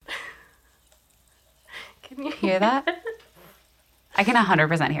Can you Hear that? I can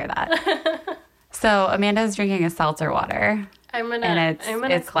 100% hear that. So Amanda's drinking a seltzer water. I'm gonna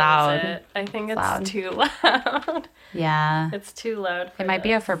it's close loud. it. I think it's Loud. too loud. Yeah. It's too loud for It might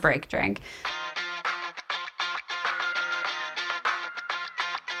be a this. for break drink.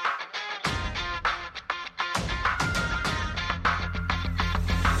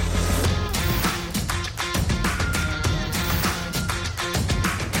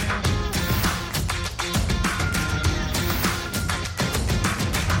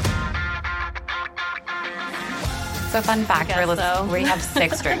 So fun fact, Guess so. we have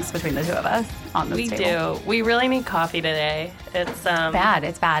 6 drinks between the two of us on this We table. do. We really need coffee today. It's Bad.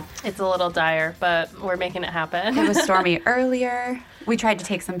 It's bad. It's a little dire, but we're making it happen. It was stormy earlier. We tried to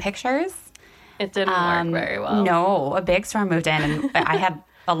take some pictures. It didn't work very well. No, a big storm moved in, and I had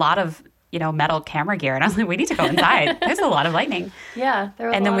a lot of metal camera gear, and I was like, we need to go inside. There's a lot of lightning. Yeah, there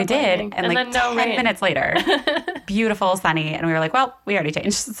was And a then lot we of did, lightning. and like then no 10 rain. minutes later, beautiful, sunny, and we were like, well, we already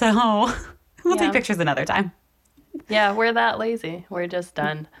changed, so we'll Yeah. take pictures another time. Yeah, we're that lazy. We're just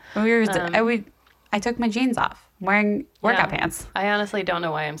done. I took my jeans off. I'm wearing workout Yeah. pants. I honestly don't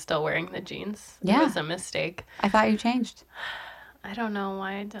know why I'm still wearing the jeans. Yeah. It was a mistake. I thought you changed. I don't know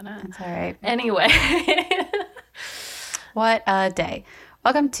why I didn't. It's all right. Anyway. What a day.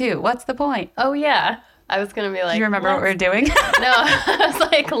 Welcome to What's the Point? Oh, yeah. I was going to be like, Do you remember what we're doing? No, I was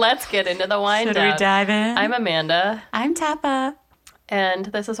like, let's get into the wind Should down. we dive in? I'm Amanda, I'm Tappa. and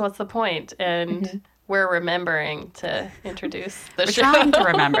this is What's the Point? And we're remembering to introduce the We're show. trying to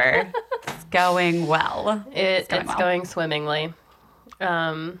remember. It's going well. It's going well. going swimmingly.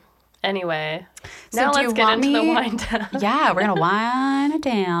 Anyway, So now do you let's get want into the me- wind down. Yeah, we're going to wind it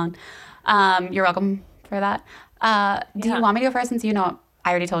down. You're welcome for that. Do Yeah. you want me to go first since I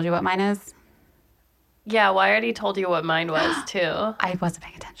already told you what mine is? Yeah, well, I already told you what mine was, too. I wasn't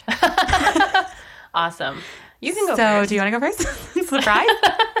paying attention. Awesome. You can go So first. do you want to go first? Surprise?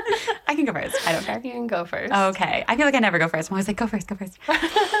 I can go first. I don't care. You can go first. Okay. I feel like I never go first. I'm always like, go first, go first.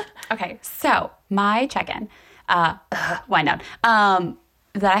 Okay. So my check-in, wind down,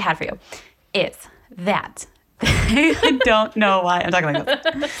 that I had for you is that I don't know why I'm talking like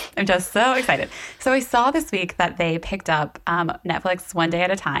this. I'm just so excited. So I saw this week that they picked up Netflix One Day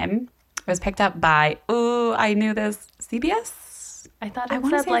at a Time. It was picked up by, I knew this, CBS? I thought I it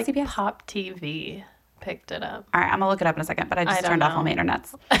wanna said say like CBS. Pop TV picked it up. All right, I'm going to look it up in a second, but I just I don't turned off know. all my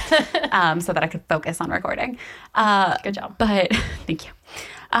internets so that I could focus on recording. Good job. But thank you.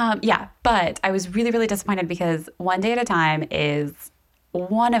 Yeah, but I was really, really disappointed because One Day at a Time is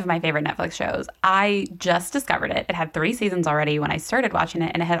one of my favorite Netflix shows. I just discovered it. It had 3 seasons already when I started watching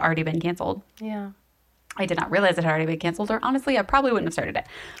it, and it had already been canceled. Yeah. I did not realize it had already been canceled, or honestly, I probably wouldn't have started it.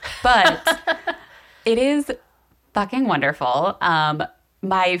 But it is fucking wonderful.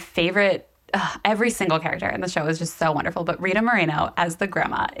 My favorite, every single character in the show is just so wonderful. But Rita Moreno as the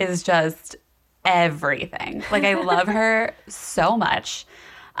grandma is just everything. Like, I love her so much.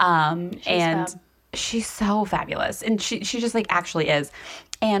 And fab. she's so fabulous. And she just like actually is.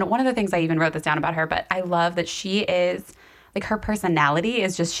 And one of the things I even wrote this down about her, but I love that she is like, her personality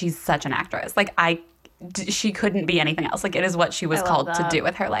is just, she's such an actress. Like, she couldn't be anything else. Like, it is what she was I love called to that. do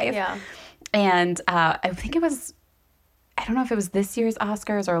with her life. Yeah. And I think it was, I don't know if it was this year's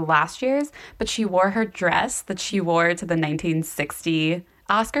Oscars or last year's, but she wore her dress that she wore to the 1960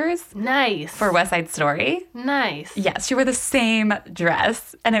 Oscars Nice. for West Side Story. Nice. Yes, she wore the same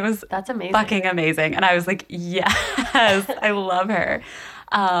dress, and it was That's amazing. fucking amazing. And I was like, yes, I love her.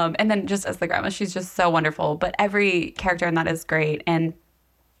 And then just as the grandma, she's just so wonderful. But every character in that is great. And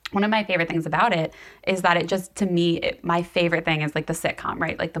one of my favorite things about it is that it just, to me, my favorite thing is like the sitcom,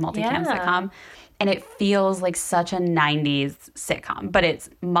 right? Like the multicam Yeah. sitcom. And it feels like such a 90s sitcom, but it's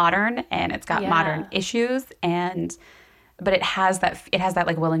modern and it's got Yeah. modern issues, but it has that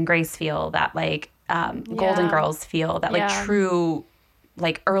like Will and Grace feel, that like Golden Yeah. Girls feel, that like Yeah. true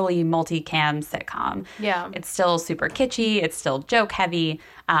like early multicam sitcom. Yeah. It's still super kitschy, it's still joke heavy,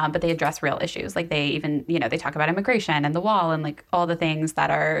 but they address real issues. Like they even, they talk about immigration and the wall and like all the things that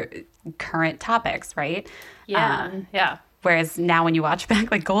are current topics, right? Yeah. Yeah. Whereas now when you watch back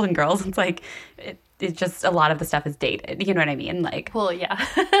like Golden Girls, it's like it just, a lot of the stuff is dated. You know what I mean? Like, Well, yeah.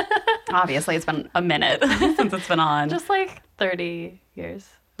 obviously it's been a minute since it's been on. Just like 30 years.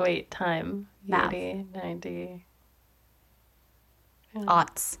 Wait, time. Math. 80, 90,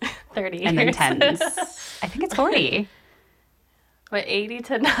 Aughts 30 and then years. tens. I think it's 40. But 80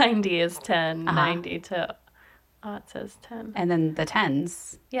 to 90 is 10. Uh-huh. 90 to aughts is 10. And then the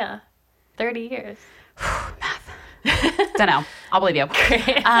tens. Yeah. 30 years. Don't know. I'll believe you.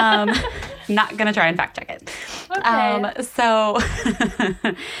 Not going to try and fact check it. Okay. So,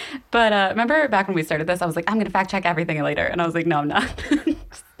 but remember back when we started this, I was like, I'm going to fact check everything later. And I was like, no, I'm not.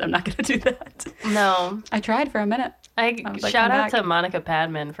 I'm not going to do that. No. I tried for a minute. I was like, shout come out back. to Monica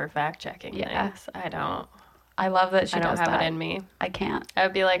Padman for fact checking Yeah. things. I don't that she have does that. it in me. I can't. I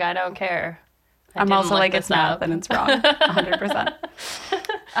would be like, I don't care. I I'm didn't also look like, this it's math up. and it's wrong.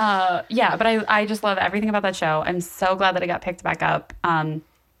 100%. Yeah, but I just love everything about that show. I'm so glad that it got picked back up. I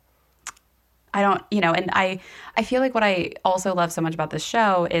don't, and I feel like what I also love so much about this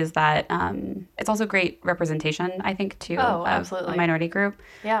show is that it's also great representation, I think, too, Oh, of absolutely. a minority group.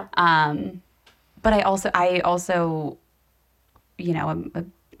 Yeah. But I also, I'm a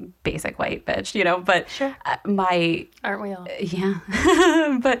basic white bitch, but Sure. Aren't we all? yeah.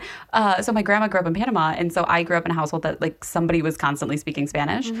 But so my grandma grew up in Panama, and so I grew up in a household that like somebody was constantly speaking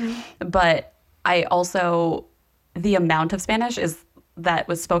Spanish. But I also, the amount of Spanish that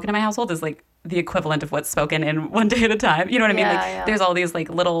was spoken in my household is like the equivalent of what's spoken in One Day at a Time. You know what I mean? Yeah, Like yeah. there's all these like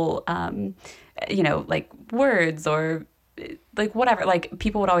little, like words or like whatever. Like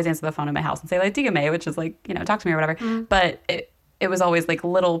people would always answer the phone in my house and say like "Dígame," which is like talk to me or whatever. But it was always like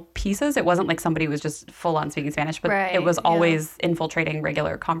little pieces. It wasn't like somebody was just full on speaking Spanish, but Right, it was yeah. always infiltrating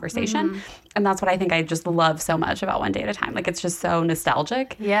regular conversation. And that's what I think I just love so much about One Day at a Time. Like it's just so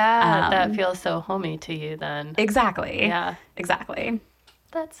nostalgic. Yeah, that feels so homey to you then. Exactly. Yeah. Exactly.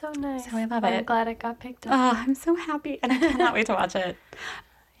 That's so nice. So I love I'm it. glad it got picked up. Oh, I'm so happy. And I cannot wait to watch it.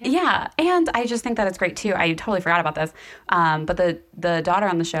 Yeah. And I just think that it's great too. I totally forgot about this. But the daughter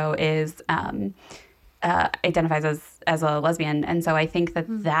on the show is identifies as a lesbian. And so I think that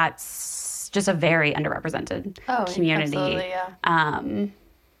that's just a very underrepresented community. Absolutely, yeah.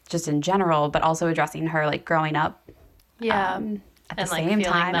 Just in general, but also addressing her like growing up. Yeah. At the And, like, same feeling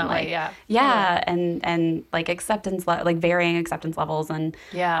time, that and, like, way, yeah. yeah, and like acceptance, like varying acceptance levels, and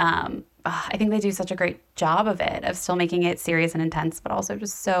Yeah. I think they do such a great job of it, of still making it serious and intense, but also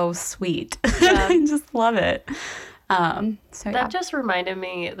just so sweet. Yeah. I just love it. So yeah, That just reminded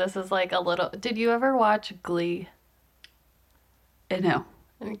me, this is like a little, did you ever watch Glee? no,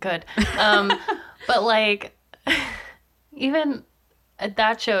 Good. But like, even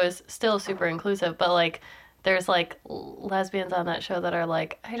that show is still super inclusive, but like, there's like lesbians on that show that are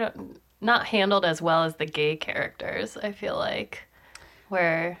like, not handled as well as the gay characters, I feel like,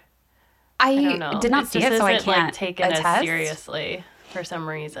 where, I don't know. did not see it, so I isn't, can't like, taken attest. as seriously for some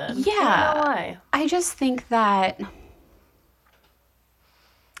reason. Yeah. I don't know why. I just think that,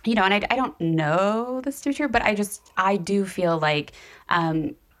 and I don't know this to be true, but I do feel like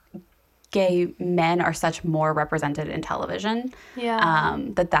gay men are such more represented in television. Yeah.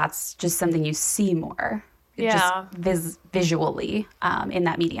 That's just something you see more. Yeah. Just visually in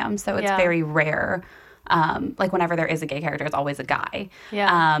that medium. So it's Yeah. very rare. Like whenever there is a gay character, it's always a guy.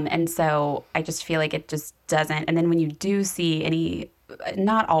 Yeah. And so I just feel like it just doesn't. And then when you do see any,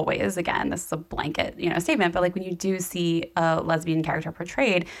 not always, again, this is a blanket, statement, but like when you do see a lesbian character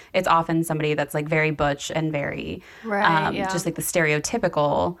portrayed, it's often somebody that's like very butch and very, Right, yeah. just like the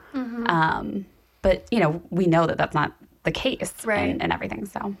stereotypical. But we know that that's not the case, Right. and everything.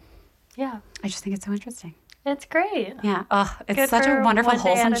 So Yeah. I just think it's so interesting. It's great. Yeah. Oh, it's Good such a for wonderful, one day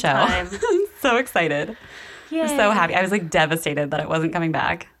wholesome at a show. time. I'm so excited. Yay. I'm so happy. I was like devastated that it wasn't coming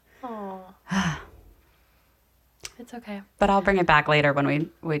back. Aw. It's okay. But I'll bring it back later when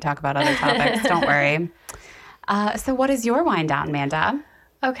we talk about other topics. Don't worry. So what is your wind down, Manda?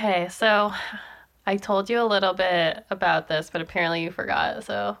 Okay, so I told you a little bit about this, but apparently you forgot.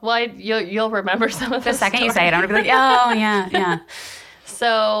 So, well, you'll remember some of The second you story. say it, I'm going to be like, oh, yeah, yeah.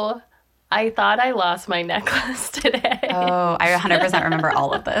 So I thought I lost my necklace today. Oh, I 100% remember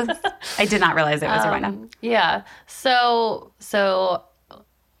all of this. I did not realize it was your wind down. Yeah. So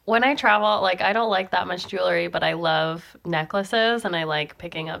when I travel, like I don't like that much jewelry, but I love necklaces and I like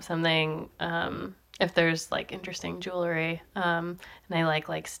picking up something if there's like interesting jewelry. And I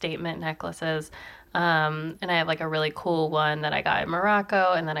like statement necklaces. And I have like a really cool one that I got in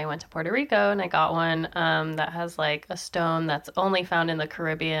Morocco, and then I went to Puerto Rico and I got one that has like a stone that's only found in the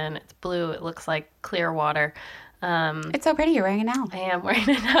Caribbean. It's blue. It looks like clear water. It's so pretty. You're wearing it now. I am wearing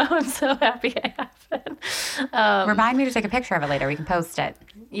it now. I'm so happy I have it. Remind me to take a picture of it later. We can post it.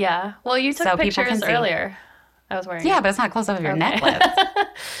 Yeah. Well, you took So people can pictures see. earlier. I was wearing Yeah, it. but it's not close up of your Okay. necklace.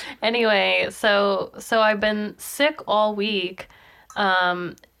 Anyway, so I've been sick all week.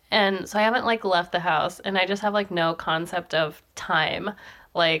 And so I haven't like left the house, and I just have like no concept of time.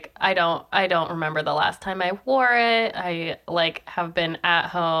 Like I don't remember the last time I wore it. I like have been at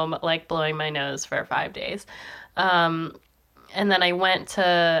home like blowing my nose for 5 days. And then I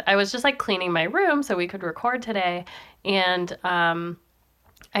was just like cleaning my room so we could record today. And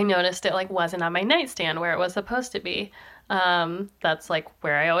I noticed it like wasn't on my nightstand where it was supposed to be. That's like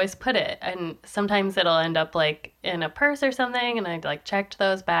where I always put it. And sometimes it'll end up like in a purse or something. And I like checked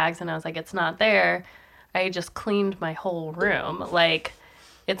those bags and I was like, it's not there. I just cleaned my whole room. Like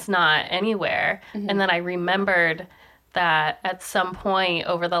it's not anywhere. And then I remembered that at some point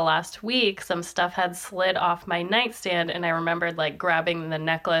over the last week, some stuff had slid off my nightstand. And I remembered like grabbing the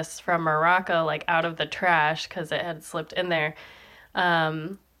necklace from Morocco, like out of the trash because it had slipped in there.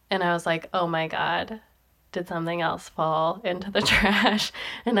 And I was like, oh my God, did something else fall into the trash?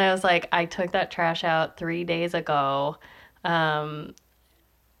 And I was like, I took that trash out 3 days ago.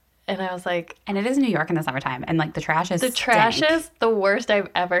 And I was like, And it is New York in the summertime, and like the trash is the trash stank. is the worst I've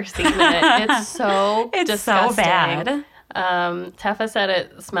ever seen it. It's so It's disgusting. so bad. Teffa said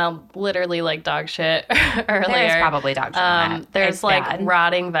it smelled literally like dog shit earlier. There's probably dog shit in it. There's It's like bad.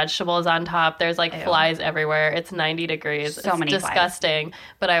 rotting vegetables on top. There's like flies everywhere. It's 90 degrees. So it's many flies. disgusting.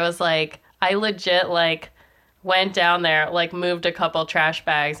 But I was like, I legit like went down there, like moved a couple trash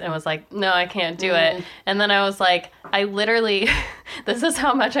bags and was like, no, I can't do it. And then I was like, I literally, this is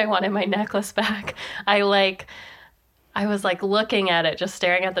how much I wanted my necklace back. I was like looking at it, just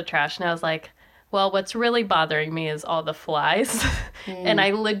staring at the trash. And I was like, well, what's really bothering me is all the flies. And I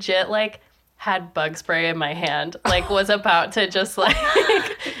legit like had bug spray in my hand, like was about to just like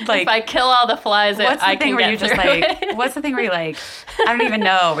Like, if I kill all the flies, what's the I thing can where get you just through like? it. What's the thing where you like? I don't even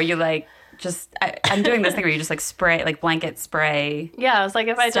know. Where you like just? I'm doing this thing where you just like spray, like blanket spray. Yeah, I was like,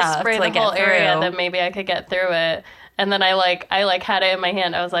 if I just Stuff spray to, the like, get whole area, through. then maybe I could get through it. And then I had it in my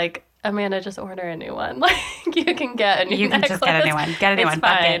hand. I was like, Amanda, just order a new one. Like you can get a new You can just get a new one. Get a new It's one.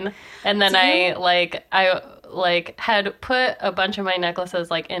 Fuck it. fine. And then I had put a bunch of my necklaces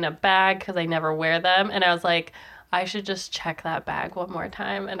like in a bag because I never wear them. And I was like, I should just check that bag one more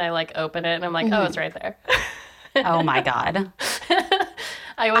time. And I like open it and I'm like, oh, it's right there. Oh my God.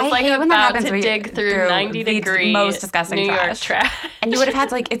 I was like hate when that about happens to where you- dig through through 90 the degree most disgusting New York trash. trash. And you would have had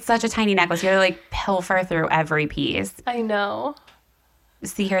to like, it's such a tiny necklace. You had to like pilfer through every piece. I know.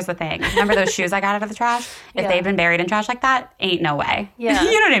 See, here's the thing. Remember those shoes I got out of the trash? If Yeah. they'd been buried in trash like that, ain't no way. Yeah.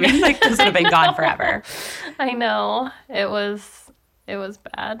 You know what I mean? Like, those would have been gone forever. I know. It was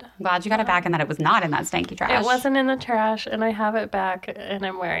bad. I'm glad you got it back and that it was not in that stanky trash. It wasn't in the trash, and I have it back, and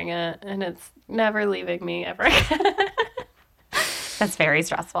I'm wearing it, and it's never leaving me ever again. That's very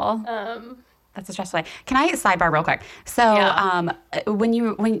stressful. That's a stressful day. Can I sidebar real quick? So, Yeah.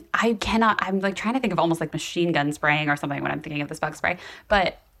 when I cannot, I'm like trying to think of almost like machine gun spraying or something when I'm thinking of this bug spray.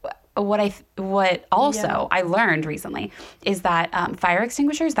 But what also I learned recently is that fire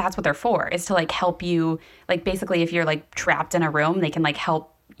extinguishers, that's what they're for, is to like help you, like basically if you're like trapped in a room, they can like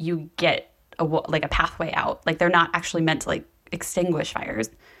help you get a pathway out. Like they're not actually meant to like extinguish fires,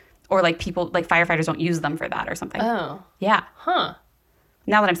 or like people like firefighters don't use them for that or something. Oh. Yeah. Huh.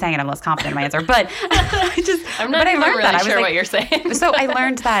 Now that I'm saying it, I'm less confident in my answer. But I'm not but I even learned really that. I was sure like, what you're saying. so I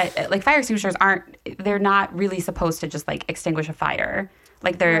learned that like fire extinguishers they're not really supposed to just like extinguish a fire.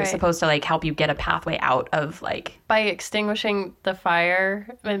 Like they're Right. supposed to like help you get a pathway out of like. By extinguishing the fire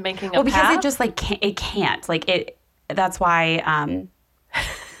and making a Well, because path? it just like can't like it. That's why in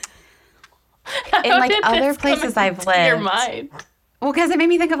How like did other this come places I've into your lived. mind? Well, because it made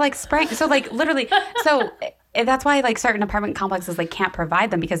me think of like spraying. So like literally, so that's why like certain apartment complexes like can't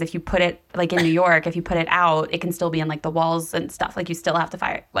provide them, because if you put it like in New York, if you put it out, it can still be in like the walls and stuff. Like you still have to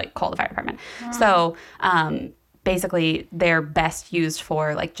call the fire department. So basically, they're best used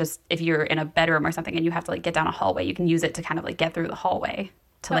for like just if you're in a bedroom or something and you have to like get down a hallway, you can use it to kind of like get through the hallway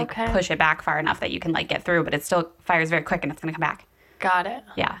to like Okay. push it back far enough that you can like get through, but it still fires very quick and it's gonna come back. Got it.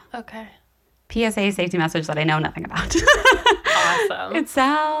 Yeah. Okay. PSA safety message that I know nothing about. Awesome. It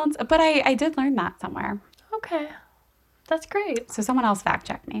sounds, but I did learn that somewhere. Okay. That's great. So someone else fact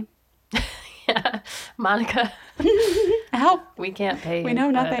checked me. Yeah. Monica, Help. we can't pay you. We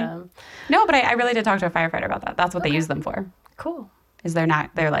know but, nothing. No, but I really did talk to a firefighter about that. That's what they use them for. cool. Is they're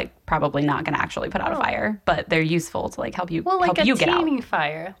like probably not going to actually put out a fire, but they're useful to like help you Well, like help you a get out. teeny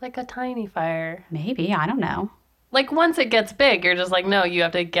fire. Like a tiny fire. Maybe, I don't know. Like once it gets big, you're just like, no, you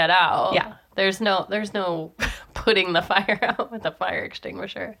have to get out. Yeah. There's no putting the fire out with a fire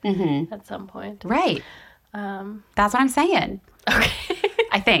extinguisher at some point. Right. That's what I'm saying. Okay.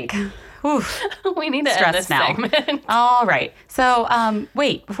 I think. Oof. We need to end Stressed this now. segment. All right. So,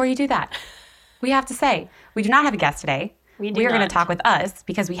 wait, before you do that, we have to say we do not have a guest today. We do are going to not. talk with us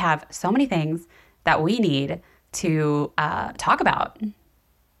because we have so many things that we need to talk about.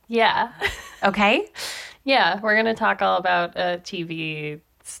 Yeah. Okay? Yeah. We're going to talk all about TV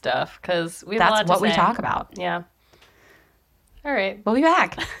stuff because we have a lot That's to what we say. talk about. Yeah. All right. We'll be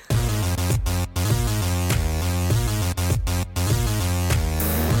back.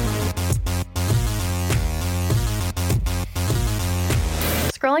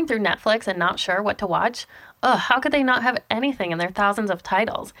 Scrolling through Netflix and not sure what to watch? Ugh, how could they not have anything in their thousands of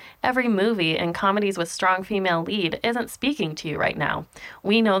titles? Every movie and comedies with strong female lead isn't speaking to you right now.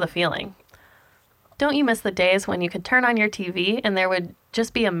 We know the feeling. Don't you miss the days when you could turn on your TV and there would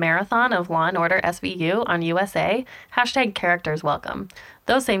just be a marathon of Law & Order SVU on USA? Hashtag characters welcome.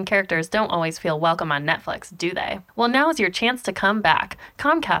 Those same characters don't always feel welcome on Netflix, do they? Well, now is your chance to come back.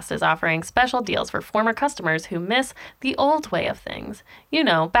 Comcast is offering special deals for former customers who miss the old way of things. You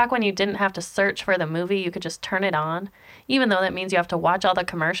know, back when you didn't have to search for the movie, you could just turn it on, even though that means you have to watch all the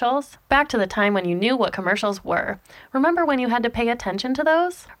commercials. Back to the time when you knew what commercials were. Remember when you had to pay attention to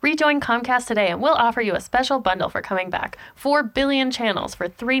those? Rejoin Comcast today and we'll offer you a special bundle for coming back. 4 billion channels for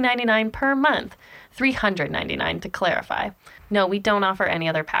 $3.99 per month. $399 to clarify. No, we don't offer any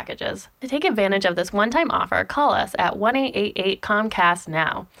other packages. To take advantage of this one-time offer, call us at 1-888-COMCAST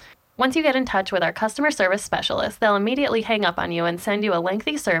now. Once you get in touch with our customer service specialist, they'll immediately hang up on you and send you a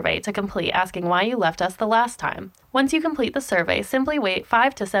lengthy survey to complete asking why you left us the last time. Once you complete the survey, simply wait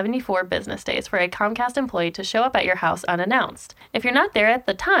 5 to 74 business days for a Comcast employee to show up at your house unannounced. If you're not there at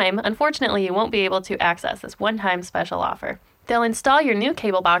the time, unfortunately you won't be able to access this one-time special offer. They'll install your new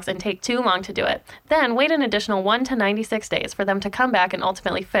cable box and take too long to do it. Then wait an additional 1 to 96 days for them to come back and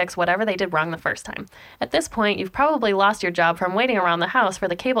ultimately fix whatever they did wrong the first time. At this point, you've probably lost your job from waiting around the house for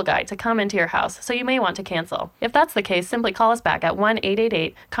the cable guy to come into your house, so you may want to cancel. If that's the case, simply call us back at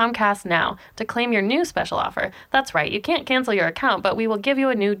 1-888-COMCAST now to claim your new special offer. That's right, you can't cancel your account, but we will give you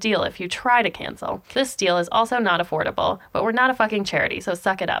a new deal if you try to cancel. This deal is also not affordable, but we're not a fucking charity, so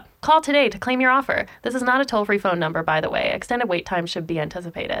suck it up. Call today to claim your offer. This is not a toll-free phone number, by the way. Extended wait time should be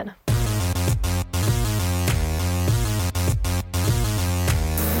anticipated.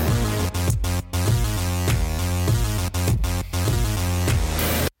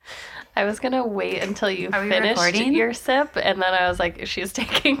 I was going to wait until you finished your sip, and then I was like, she's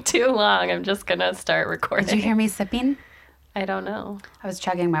taking too long. I'm just going to start recording. Did you hear me sipping? I don't know. I was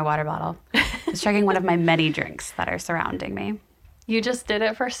chugging my water bottle. I was chugging one of my many drinks that are surrounding me. You just did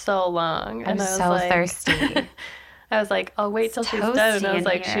it for so long. I'm so thirsty. I was like, I'll wait till she's done. And I was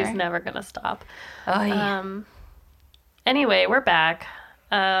like, she's never going to stop. Oh, yeah. Anyway, we're back.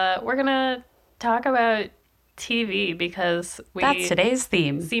 We're going to talk about TV because that's today's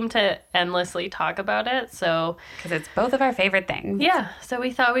theme. Seem to endlessly talk about it. So because it's both of our favorite things. Yeah. So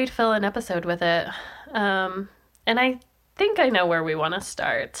we thought we'd fill an episode with it. And I think I know where we want to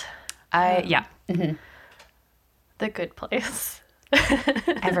start. Yeah. Mm-hmm. The Good Place.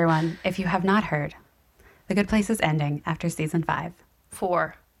 Everyone, if you have not heard, The Good Place is ending after season 5.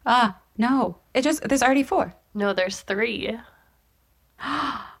 4. No. There's already 4. No, there's 3.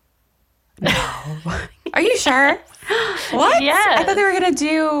 No. Are you sure? What? Yes. I thought they were going to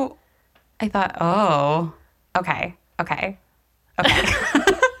do... Okay.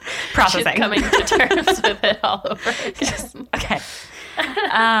 Processing. She's coming to terms with it all over again. Okay.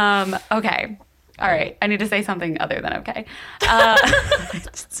 Okay. All right. I need to say something other than okay. I'm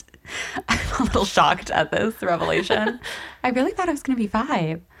a little shocked at this revelation. I really thought it was going to be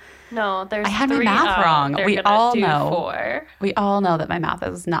 5. No, there's 3. I had my math wrong. They're We all do know. 4. We all know that my math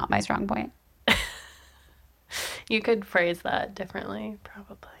is not my strong point. You could phrase that differently,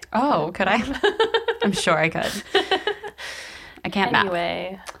 probably. Oh, could I? I'm sure I could. I can't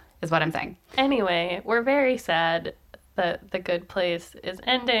Anyway. math, is what I'm saying. Anyway, we're very sad that The Good Place is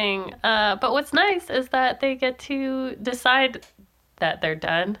ending. But what's nice is that they get to decide that they're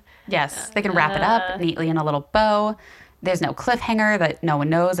done. Yes, they can wrap it up neatly in a little bow. There's no cliffhanger that no one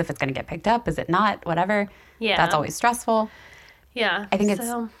knows if it's going to get picked up. Is it not? Whatever. Yeah. That's always stressful. Yeah. I think it's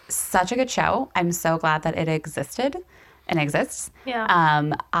such a good show. I'm so glad that it existed and exists. Yeah.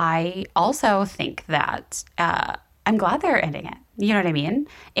 I also think that I'm glad they're ending it. You know what I mean?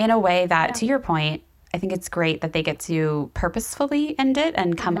 In a way that, to your point, I think it's great that they get to purposefully end it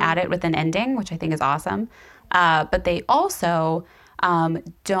and come at it with an ending, which I think is awesome. But they also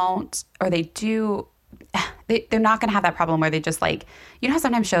don't, or they do... They're not going to have that problem where they just like, you know how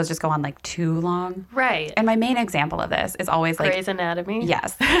sometimes shows just go on like too long? Right. And my main example of this is always like... Grey's Anatomy?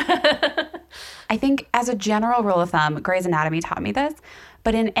 Yes. I think as a general rule of thumb, Grey's Anatomy taught me this,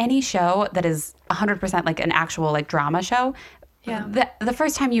 but in any show that is 100% like an actual like drama show, the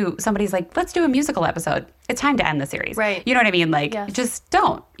first time somebody's like, let's do a musical episode, it's time to end the series. Right. You know what I mean? Like, just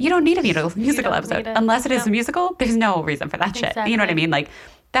don't. You don't need a musical episode. Unless it is a musical, there's no reason for that shit. You know what I mean? Like,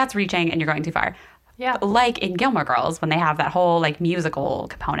 that's reaching and you're going too far. Yeah. Like in Gilmore Girls, when they have that whole like musical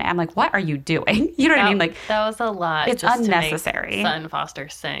component, I'm like, what are you doing? You know what I mean? Like that was a lot. it's just unnecessary. To make Sutton Foster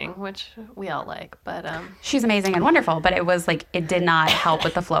sing, which we all like, but she's amazing and wonderful, but it was like it did not help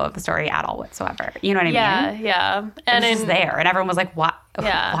with the flow of the story at all whatsoever. You know what I mean? Yeah. And it's just there, and everyone was like, "What?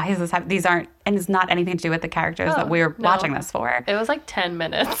 Yeah. Why is this happening?" These aren't, and it's not anything to do with the characters that we're watching this for. It was like 10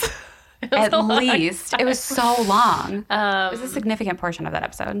 minets. At least. It was so long. It was a significant portion of that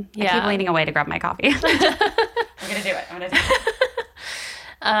episode. I keep leaning away to grab my coffee. I'm going to do it.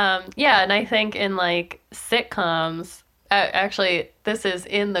 And I think in like sitcoms, actually, this is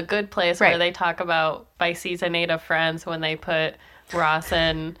in The Good Place where they talk about by season 8 of Friends when they put Ross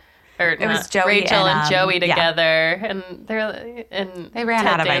and Rachel and Joey together, and they ran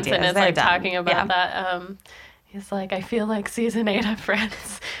out of Danson ideas. Is They're like done. talking about that. He's like, I feel like season 8 of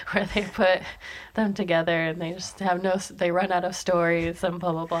Friends, where they put them together and they just they run out of stories and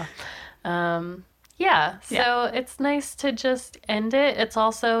blah, blah, blah. So it's nice to just end it. It's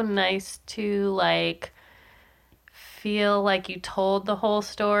also nice to like feel like you told the whole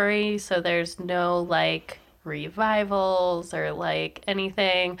story, so there's no like revivals or like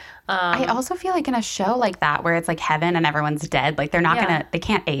anything. I also feel like in a show like that where it's like heaven and everyone's dead, like they're not they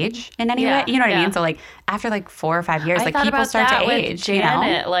can't age in any way. You know what I mean? So like after like 4 or 5 years, like people start to age.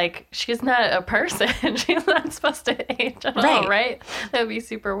 Janet, you know? Like she's not a person. She's not supposed to age at all, right? That would be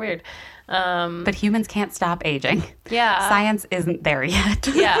super weird. But humans can't stop aging. Yeah. Science isn't there yet.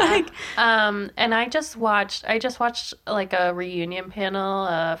 Yeah. And I just watched like a reunion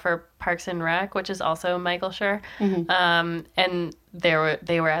panel for Parks and Rec, which is also Michael Schur. Mm-hmm. And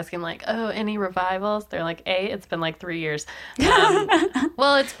they were asking like, oh, any revivals? They're like, it's been like 3 years.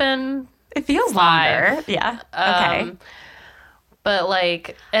 Well, it feels 5. longer. Yeah. Okay. But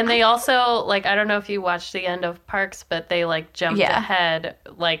like, and they also like, I don't know if you watched the end of Parks, but they like jumped ahead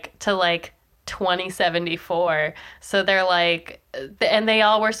like to like 2074. So they're like, and they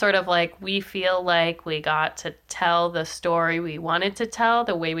all were sort of like, we feel like we got to tell the story we wanted to tell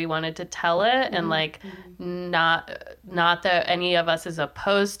the way we wanted to tell it. And like, not that any of us is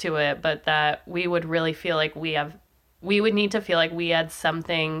opposed to it, but that we would really feel like we would need to feel like we had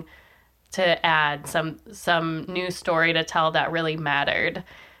something to add, some new story to tell that really mattered.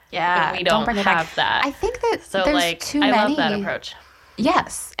 Yeah. And we don't have that. I think that so there's like, too I many. love that approach.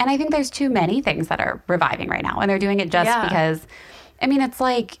 Yes. And I think there's too many things that are reviving right now. And they're doing it just because, I mean, it's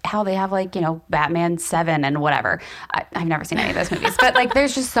like how they have like, you know, Batman 7 and whatever. I've never seen any of those movies. But like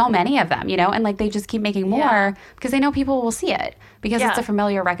there's just so many of them, you know, and like they just keep making more because they know people will see it because it's a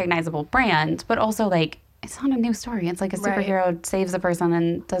familiar, recognizable brand. But also like, it's not a new story. It's like a superhero saves a person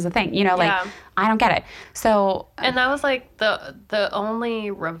and does a thing. You know, like, I don't get it. So... And that was, like, the only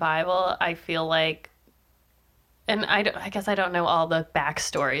revival I feel like... And I guess I don't know all the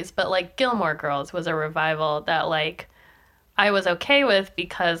backstories, but, like, Gilmore Girls was a revival that, like, I was okay with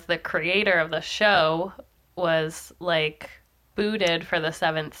because the creator of the show was, like... booted for the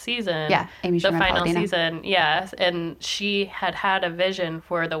 7th season. Yeah, Amy the Sherman final Palladino. season. Yes, and she had a vision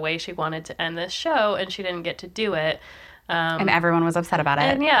for the way she wanted to end this show, and she didn't get to do it. And everyone was upset about it.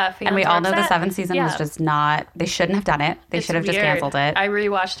 And and we all know the 7th season was just not. They shouldn't have done it. They should have just canceled it. I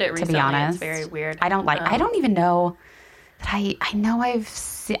rewatched it recently. To be honest, it's very weird. I don't like. I don't even know that I know I've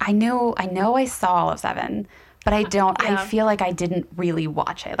seen. I know I saw all of 7. But I don't, I feel like I didn't really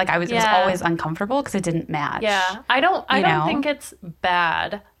watch it. Like it was always uncomfortable because it didn't match. Yeah. I don't think it's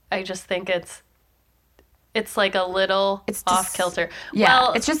bad. I just think it's like a little off kilter. Yeah.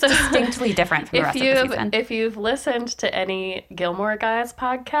 Well, it's just distinctly different from the rest of the season. If you've listened to any Gilmore Guys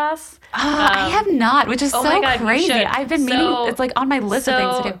podcasts. I have not, which is so crazy. I've been meaning, it's like on my list of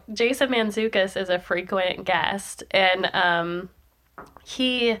things to do. Jason Mantzoukas is a frequent guest, and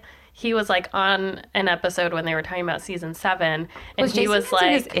he was like on an episode when they were talking about season 7, and he was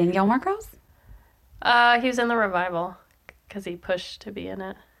like in Gilmore Girls. He was in the revival because he pushed to be in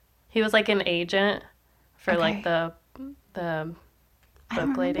it. He was like an agent for like the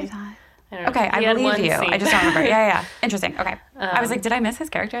book lady. That. Okay, I believe you. I just don't remember. Yeah. Interesting. Okay, I was like, did I miss his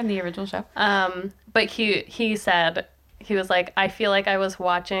character in the original show? But he said he was like, I feel like I was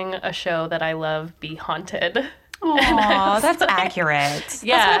watching a show that I love be haunted. Oh, that's like, accurate.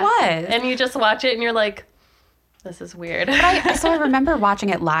 Yeah. That's what it was. And you just watch it and you're like, this is weird. But so I remember watching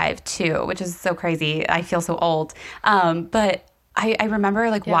it live too, which is so crazy. I feel so old. But I remember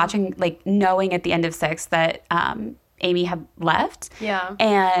like watching, like knowing at the end of 6 that Amy had left. Yeah.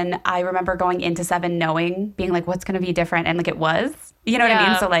 And I remember going into 7 knowing, being like, what's going to be different? And like it was. You know what I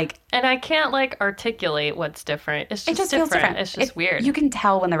mean? Yeah. So like, And I can't like articulate what's different. It's it just just feels different. It's just weird. You can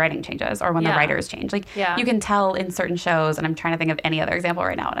tell when the writing changes or when the Yeah. writers change. Like Yeah. you can tell in certain shows, and I'm trying to think of any other example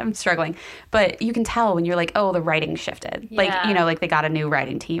right now, and I'm struggling. But you can tell when you're like, oh, the writing shifted. Like, Yeah. you know, like they got a new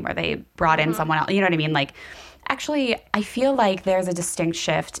writing team or they brought in someone else. You know what I mean? Like, actually, I feel like there's a distinct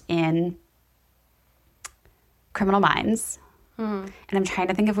shift in Criminal Minds. And I'm trying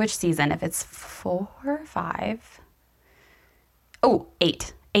to think of which season, if it's 4 or 5. Oh,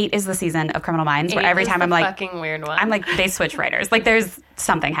 8. 8 is the season of Criminal Minds where every It's time the I'm like, fucking weird one. I'm like, they switch writers. Like, there's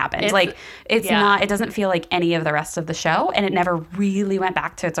something happened. Like, it's yeah. not, it doesn't feel like any of the rest of the show, and it never really went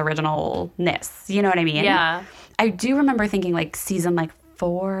back to its originalness. You know what I mean? Yeah. I do remember thinking, like, season, like,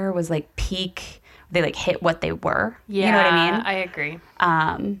 4 was, like, peak. They, like, hit what they were. Yeah, You know what I mean? I agree.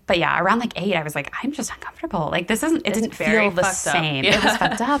 But yeah, around, like, 8, I was like, I'm just uncomfortable. Like, this isn't, it didn't very feel the fucked up. same. Yeah. It was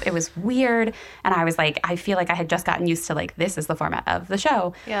fucked up. It was weird. And I was like, I feel like I had just gotten used to, like, this is the format of the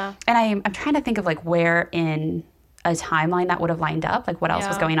show. Yeah. And I'm trying to think of like where in a timeline that would have lined up, like what else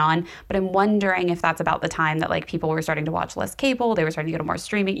was Yeah. going on. But I'm wondering if that's about the time that like people were starting to watch less cable, they were starting to go to more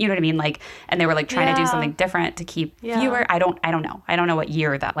streaming, you know what I mean? Like, and they were like trying to do Yeah. something different to keep Yeah. viewer. I don't know. I don't know what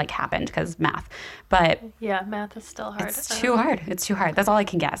year that like happened because math, but Yeah, math is still hard. it's too hard. It's too hard. That's all I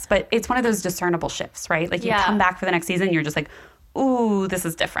can guess. But it's one of those discernible shifts, right? Like you Yeah. come back for the next season, you're just like, ooh, this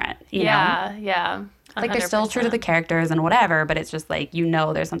is different. You know? Yeah, yeah. Like they're still true to the 100%. characters and whatever, but it's just like, you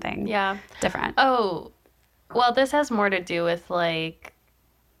know, there's something Yeah. different. Oh, well, this has more to do with like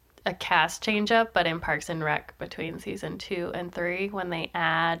a cast change up, but in Parks and Rec between season 2 and 3 when they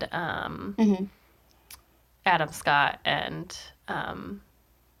add Adam Scott and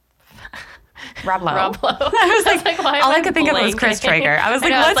Rob Lowe. Rob Lowe. I was like, why am all I could think of was Chris blanking? Traeger. I was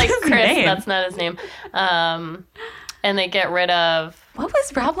like, know, what's it's his Chris, name? That's not his name. And they get rid of What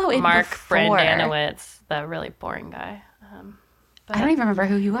was Rob Lowe in Mark before? Brandanowitz, the really boring guy. I don't even remember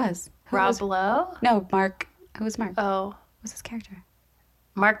who he was. Who Rob was- Lowe? No, Mark. Who was Mark? Oh, What was his character?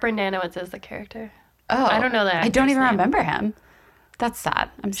 Mark Brandanowitz is the character. Oh, I don't know that I don't actor's even name. remember him. That's sad.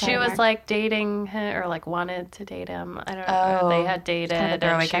 I'm sorry. She was Mark. like dating him or like wanted to date him. I don't know. Oh, They had dated kind of a and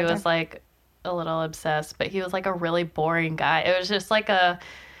throwaway she character. was like a little obsessed, but he was like a really boring guy. It was just like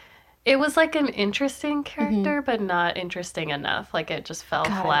it was like an interesting character, but not interesting enough. Like it just fell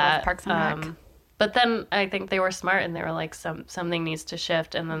God, I love flat. Parks and Rec. But then I think they were smart and they were like something needs to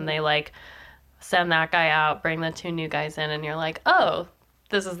shift, and then they like send that guy out, bring the 2 new guys in, and you're like, oh,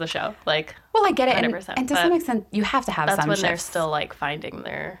 this is the show. Like, Well, I get it, and, 100%, and to but some extent, you have to have that's some when shifts. they're still like finding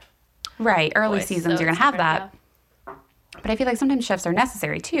their right. Early voice, seasons, so you're it's gonna have different, that. But I feel like sometimes shifts are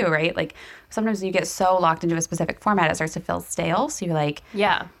necessary too, right? Like sometimes you get so locked into a specific format, it starts to feel stale. So you're like,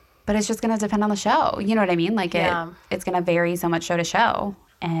 Yeah. but it's just going to depend on the show. You know what I mean? Like Yeah. it's going to vary so much show to show.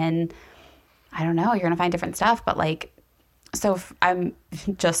 And I don't know, you're going to find different stuff. But like, so I'm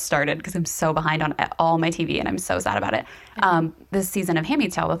just started because I'm so behind on all my TV and I'm so sad about it. This season of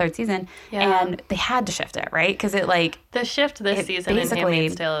Handmaid's Tale, the 3rd season, Yeah. and they had to shift it, right? Because it like, The shift this It season in basically-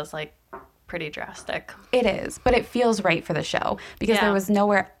 Handmaid's Tale is like pretty drastic. it is, but it feels right for the show because Yeah. there was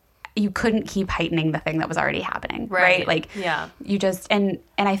nowhere you couldn't keep heightening the thing that was already happening, right? Like, yeah. you just and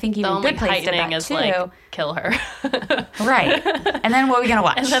I think The even only Good Place did heightening that is too, like kill her. right? And then what are we gonna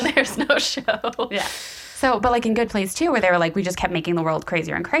watch? And then there's no show. Yeah. So, but like in Good Place too, where they were like, we just kept making the world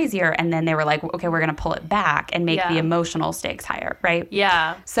crazier and crazier, and then they were like, okay, we're gonna pull it back and make the Yeah. emotional stakes higher, right?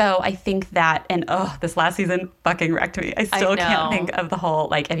 Yeah. So I think that, and this last season fucking wrecked me. I still can't know. think of the whole,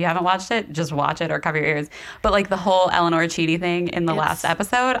 like, if you haven't watched it, just watch it or cover your ears. But like the whole Eleanor Cheaty thing in the last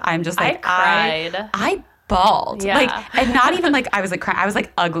episode, I'm just like, I cried. I bawled. Yeah. Like, and not even like, I was like crying. I was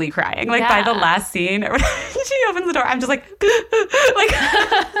like ugly crying. Like by the Yeah. last scene, or she opens the door, I'm just like, like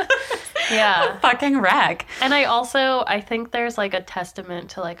Yeah. fucking wreck. And I think there's like a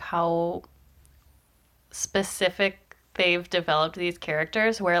testament to like how specific they've developed these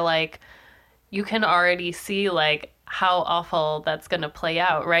characters where like you can already see like how awful that's going to play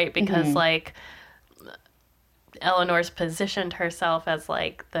out, right? Because like Eleanor's positioned herself as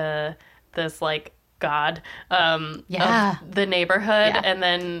like this like god Yeah. of the neighborhood, Yeah. and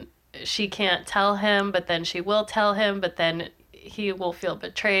then she can't tell him, but then she will tell him, but then he will feel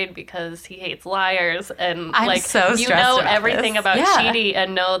betrayed because he hates liars, and I'm like so you stressed know about everything this. about Yeah. Chidi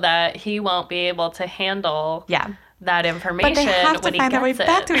and know that he won't be able to handle Yeah. that information But they have to when find he their way gets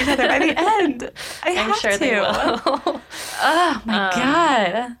back it. to each other by the end. I'm I'm sure they will. Oh my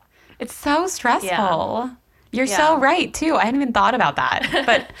God. It's so stressful. Yeah. You're Yeah. so right too. I hadn't even thought about that.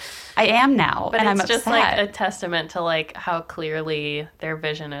 But I am now. But and it's I'm just upset. like a testament to like how clearly their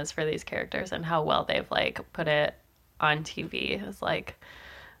vision is for these characters and how well they've like put it on TV. It's like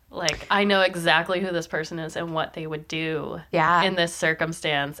like I know exactly who this person is and what they would do Yeah. in this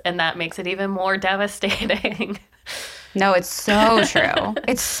circumstance, and that makes it even more devastating. No, it's so true.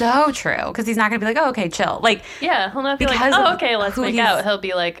 It's so true. Because he's not going to be like, oh, okay, chill. Like, Yeah, he'll not be like, Because oh, of okay, let's who make he's- out. He'll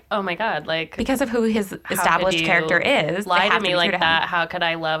be like, oh my God, like, because of who his how established could you character is, they lie to have me be like true to him. that. How could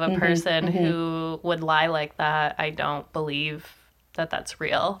I love a person who would lie like that? I don't believe that that's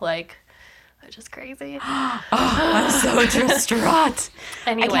real. Like, it's just crazy. I'm so distraught.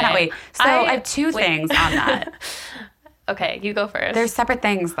 Anyway, I cannot wait. So I have two things on that. Okay, you go first. They're separate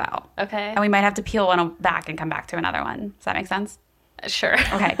things, though. Okay. And we might have to peel one back and come back to another one. Does that make sense? Sure.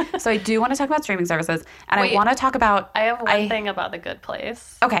 Okay. So I do want to talk about streaming services, and Wait. I want to talk about. I have one thing about The Good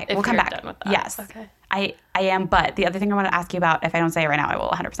Place. Okay, if we'll come you're back. Done with that. Yes. Okay. I am, but the other thing I want to ask you about, if I don't say it right now, I will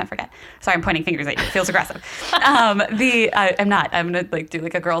 100% forget. Sorry, I'm pointing fingers at you. It feels aggressive. I'm not. I'm going to like do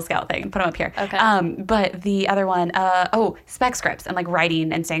like a Girl Scout thing, put them up here. Okay. But the other one, spec scripts and like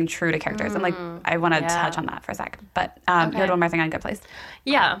writing and staying true to characters. And like, I want to yeah. touch on that for a sec. But you had one more thing on Good Place.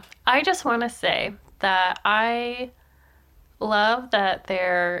 Yeah, I just want to say that I love that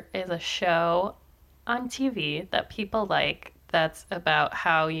there is a show on TV that people like that's about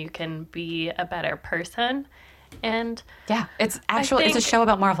how you can be a better person. And Yeah, it's it's a think- show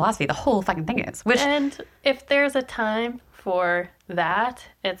about moral philosophy. The whole fucking thing is, which and if there's a time for that,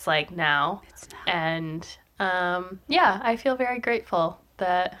 it's like now. And yeah, I feel very grateful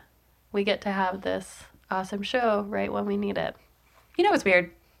that we get to have this awesome show right when we need it. you know what's weird?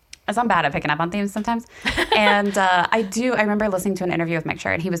 As I'm bad at picking up on themes sometimes. And I remember listening to an interview with Mick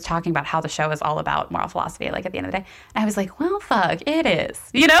Schur, and he was talking about how the show is all about moral philosophy, like at the end of the day. And I was like, well, fuck, it is.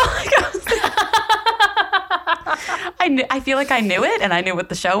 You know? Like, I feel like I knew it, and I knew what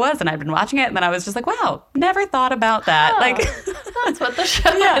the show was, and I'd been watching it, and then I was just like, wow, never thought about that. Oh, Like, that's what the show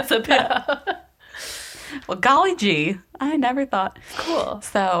is about. well, golly gee, I never thought. Cool.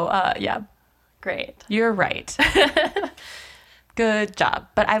 So, yeah, Great. you're right. Good job.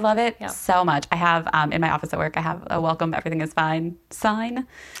 But I love it so much. I have, in my office at work, I have a welcome, everything is fine sign.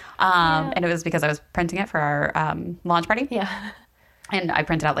 And it was because I was printing it for our launch party. Yeah. And I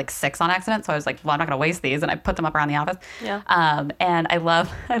printed out like 6 on accident. So I was like, well, I'm not going to waste these. And I put them up around the office. Yeah. And I love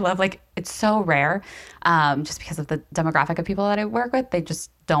like, it's so rare just because of the demographic of people that I work with. They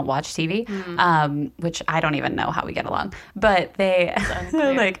just don't watch TV, which I don't even know how we get along. But they're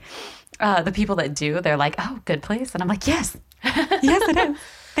like, the people that do, they're like, oh, Good Place. And I'm like, yes, yes, it is.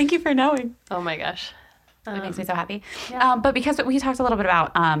 Thank you for knowing. Oh my gosh. It makes me so happy. yeah. But because we talked a little bit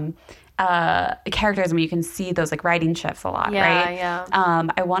about characters, and you can see those like writing shifts a lot, Yeah, right? yeah.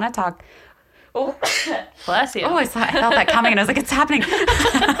 I want to talk. Oh, Bless you. I felt that coming, and I was like, it's happening.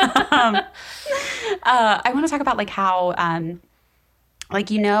 I want to talk about like how, like,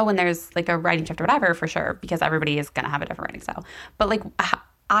 you know, when there's like a writing shift or whatever, for sure, because everybody is going to have a different writing style. But like,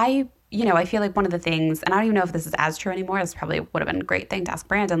 I feel like one of the things, and I don't even know if this is as true anymore. This probably would have been a great thing to ask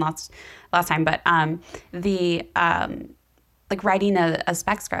Brandon last time, but like writing a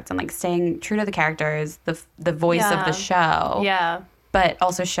spec script and like staying true to the characters, the voice of the show, Yeah. but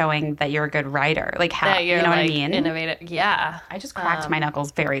also showing that you're a good writer, like how That you're you know like what I mean. innovative. Yeah. I just cracked my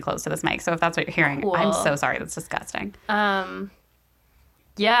knuckles very close to this mic, so if that's what you're hearing, I'm Cool. so sorry. That's disgusting.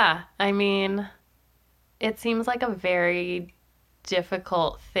 Yeah. I mean, it seems like a very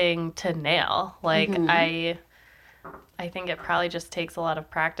difficult thing to nail. Like I think it probably just takes a lot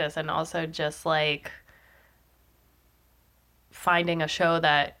of practice, and also just like finding a show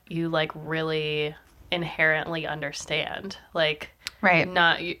that you like really inherently understand. Like Right.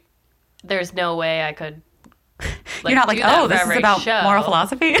 there's no way I could You're not like, do that oh, for this is every about show. moral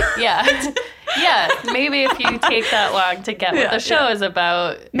philosophy. Yeah. Yeah. Maybe if you take that long to get what the show is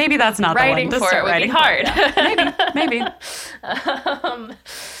about, Maybe that's not writing the one. for it would be hard. Maybe.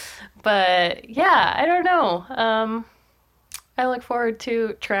 But yeah, I don't know. I look forward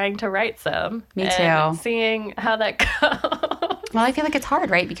to trying to write some. Me and too. seeing how that goes. Well, I feel like it's hard,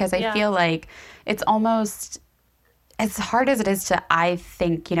 right? Because I feel like it's almost as hard as it is to, I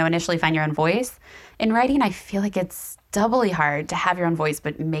think, initially find your own voice. In writing, I feel like it's doubly hard to have your own voice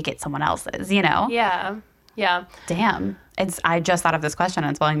but make it someone else's, Yeah. Yeah. Damn. I just thought of this question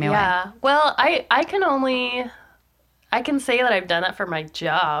and it's blowing me away. Yeah. Well, I can say that I've done that for my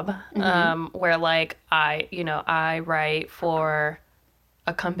job, where like I write for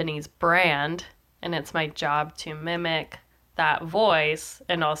a company's brand, and it's my job to mimic that voice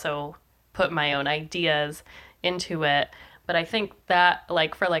and also put my own ideas into it. But I think that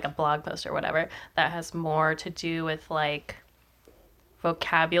like for like a blog post or whatever, that has more to do with like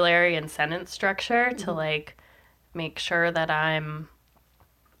vocabulary and sentence structure to like make sure that I'm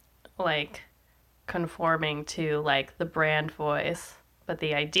like conforming to like the brand voice but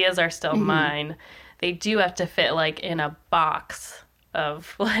the ideas are still mine. They do have to fit like in a box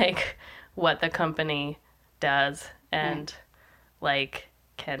of like what the company does and like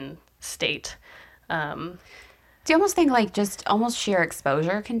can state. Do you almost think like just almost sheer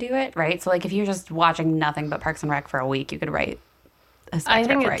exposure can do it, right? So like if you're just watching nothing but Parks and Rec for a week, you could write a script I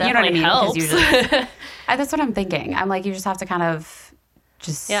think for it it. You know what I definitely mean? helps. You just, that's what I'm thinking. I'm like, you just have to kind of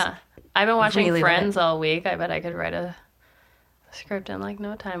just Yeah. I've been watching really let Friends all week. I bet I could write a script in like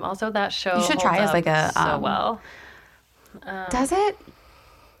no time. Also, that show You should try holds as like up a so well. Does it?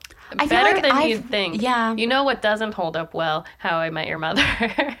 I feel Better like than I've- you'd think. yeah. You know what doesn't hold up well? How I Met Your Mother.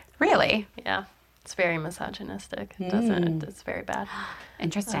 Really Yeah. It's very misogynistic. It doesn't. It's very bad.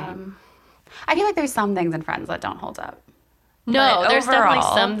 interesting. I feel like there's some things in Friends that don't hold up. No, But there's definitely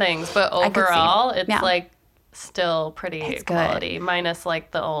overall, some things, but I could see. overall, it's Yeah. like still pretty It's good. quality, minus like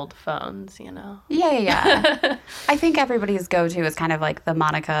the old phones, you know. Yeah. I think everybody's go-to is kind of like the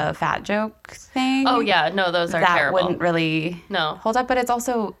Monica fat joke thing. Oh yeah, no, those are that terrible. wouldn't really No. hold up, but it's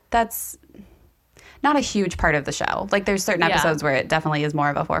also that's not a huge part of the show. Like there's certain Yeah. episodes where it definitely is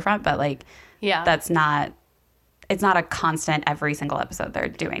more of a forefront, but like Yeah, that's not it's not a constant every single episode they're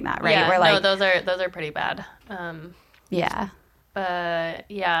doing that, right? Yeah, Where like no, those are pretty bad. yeah. But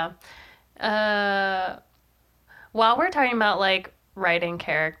yeah, while we're talking about like writing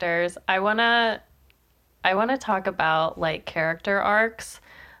characters, I wanna talk about like character arcs.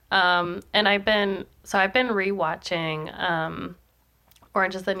 And I've been rewatching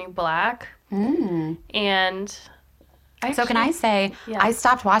Orange is the New Black, and So can I say Yeah. I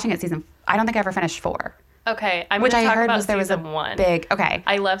stopped watching it I don't think I ever finished 4. Okay, I'm Which gonna I talk heard about was there was a season 1. big okay.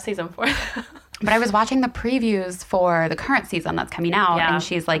 I love season 4. But I was watching the previews for the current season that's coming out Yeah, and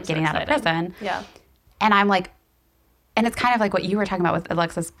she's like I'm so getting out of excited. prison. Yeah. And I'm like, and it's kind of like what you were talking about with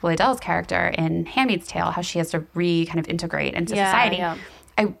Alexis Bledell's character in Handmaid's Tale, how she has to kind of integrate into Yeah, society. yeah.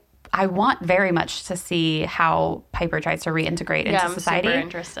 I want very much to see how Piper tries to reintegrate into I'm society. super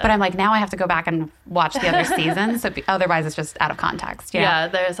interested. But I'm like, now I have to go back and watch the other seasons. Otherwise, it's just out of context. You know? Yeah,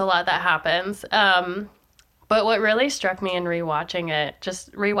 there's a lot that happens. But what really struck me in rewatching it,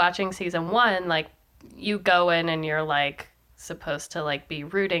 just rewatching season 1, like you go in and you're like supposed to like be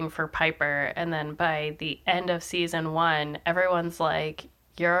rooting for Piper, and then by the end of season 1, everyone's like,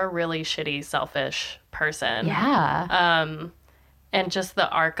 you're a really shitty, selfish person. Yeah. And just the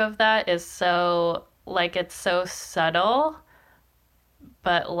arc of that is so like it's so subtle,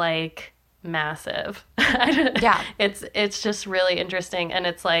 but like massive. Yeah. It's just really interesting, and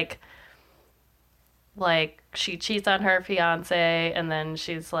it's like she cheats on her fiance, and then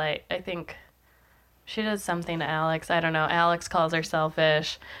she's like, I think she does something to Alex. I don't know. Alex calls her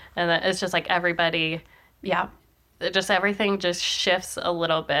selfish, and then it's just like everybody, Yeah. just everything just shifts a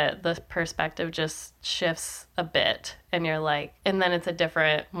little bit. The perspective just shifts a bit, and you're like, and then it's a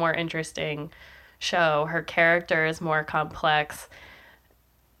different, more interesting show. Her character is more complex.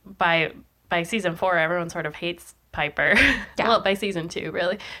 By season 4, everyone sort of hates Piper. Yeah. Well, by season 2,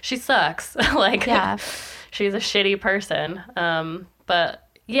 really, she sucks. Like, Yeah. she's a shitty person. But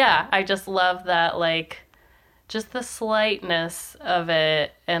yeah, I just love that, like, just the slightness of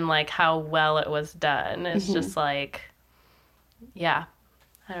it and like how well it was done. It's just like, yeah,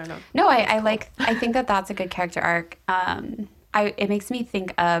 I don't know. No, I think that that's a good character arc. It makes me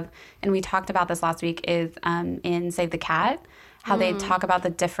think of, and we talked about this last week, is in Save the Cat, how they talk about the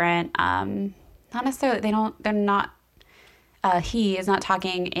different, not necessarily, they're not, he is not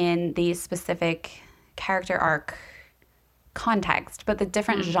talking in the specific character arc context, but the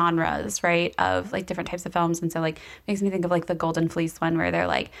different genres, right, of like different types of films. And so like makes me think of like the Golden Fleece one, where they're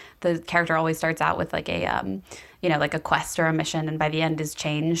like the character always starts out with like a like a quest or a mission, and by the end is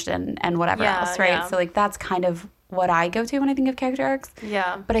changed and whatever Yeah, else, right? yeah. So like that's kind of what I go to when I think of character arcs.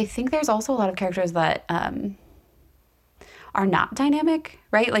 Yeah. But I think there's also a lot of characters that are not dynamic,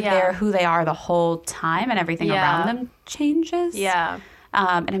 right? Like Yeah. they're who they are the whole time, and everything Yeah. around them changes. Yeah.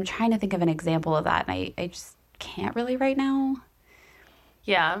 And I'm trying to think of an example of that, and I just can't really right now.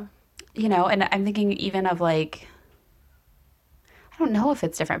 Yeah. And I'm thinking even of like, I don't know if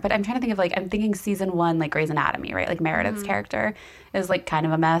it's different, but I'm trying to think of like, I'm thinking season 1, like Grey's Anatomy, right? Like Meredith's character is like kind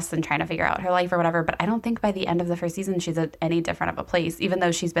of a mess and trying to figure out her life or whatever. But I don't think by the end of the first season, she's at any different of a place, even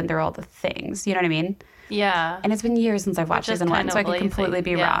though she's been through all the things. You know what I mean? Yeah. And it's been years since I've watched Which is season 1, kind so I of could lazy. completely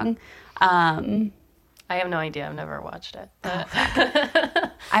be Yeah. wrong. I have no idea. I've never watched it. But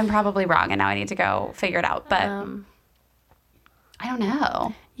I'm probably wrong, and now I need to go figure it out. But I don't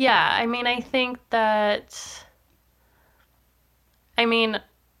know. yeah, I mean, I think that,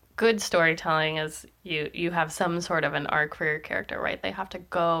 good storytelling is you have some sort of an arc for your character, right? They have to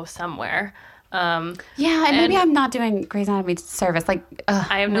go somewhere. Yeah, and maybe I'm not doing Grey's Anatomy service. Like,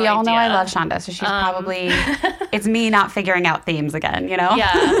 I have no we all know I idea. love Shonda, so she's probably, it's me not figuring out themes again, you know?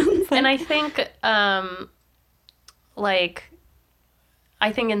 Yeah. And I think, like,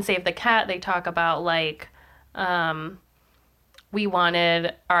 I think in Save the Cat, they talk about, like, we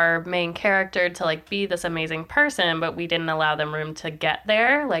wanted our main character to, like, be this amazing person, but we didn't allow them room to get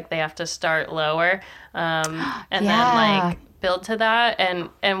there. Like, they have to start lower, and then, like, build to that.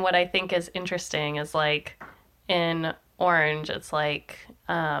 And what I think is interesting is, like, in Orange, it's like,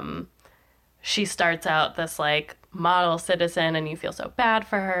 she starts out this, like, model citizen, and you feel so bad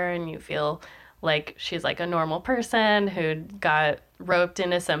for her, and you feel like she's, like, a normal person who got roped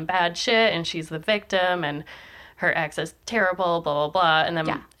into some bad shit, and she's the victim, and her ex is terrible, blah, blah, blah.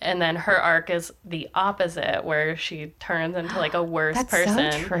 And then her arc is the opposite, where she turns into, like, a worse person.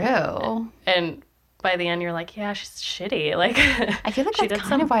 That's so true. And by the end, you're like, yeah, she's shitty. Like, I feel like that's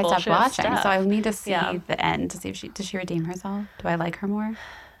kind of why I stopped watching. So I need to see the end to see if does she redeem herself? Do I like her more?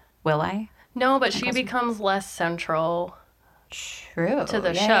 Will I? No, but she becomes less central to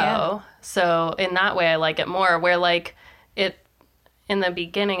the show. Yeah. So in that way, I like it more. Where, like, it in the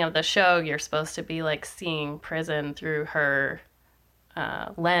beginning of the show, you're supposed to be, like, seeing prison through her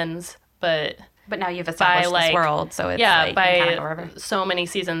lens, but now you've established this world, so it's like, by you kind of go wherever. So many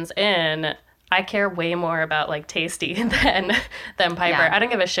seasons in, I care way more about, like, Tasty than Piper. Yeah. I don't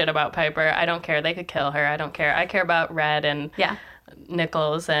give a shit about Piper. I don't care. They could kill her. I don't care. I care about Red and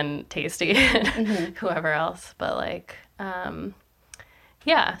Nichols and Tasty and whoever else. But, like, so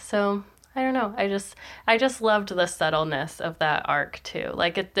I don't know. I just loved the subtleness of that arc too.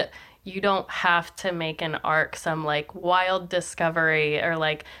 Like, you don't have to make an arc some, like, wild discovery or,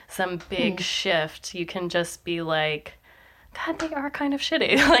 like, some big shift. You can just be like, God, they are kind of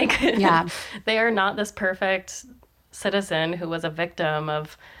shitty. Like, they are not this perfect citizen who was a victim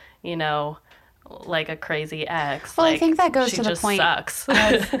of, you know, like, a crazy ex. Well, like, I think that goes to the just point sucks.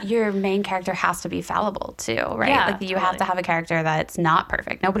 of your main character has to be fallible too, right? Yeah, like, you have to have a character that's not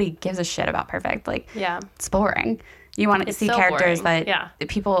perfect. Nobody gives a shit about perfect. Like, it's boring. You want to see so characters boring. That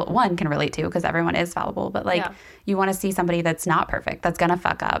people, one, can relate to, because everyone is fallible, but, like, you want to see somebody that's not perfect, that's going to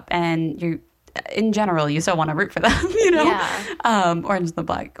fuck up, and in general, you still want to root for them, you know? Yeah.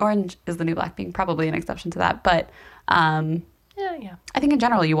 Orange is the new black, being probably an exception to that, but I think in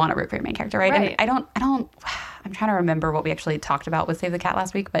general you want to root for your main character, right? And I don't I'm trying to remember what we actually talked about with Save the Cat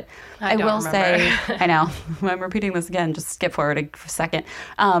last week, but I will say, I know I'm repeating this again, just skip forward a second.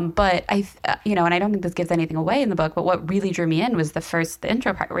 But and I don't think this gives anything away in the book, but what really drew me in was the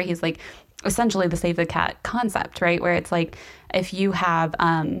intro part, where he's like, essentially the Save the Cat concept, right? Where it's like, if you have,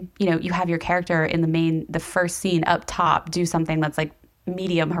 you have your character in the first scene up top, do something that's, like,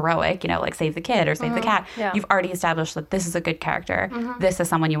 medium heroic, like save the kid or save the cat. You've already established that this is a good character. This is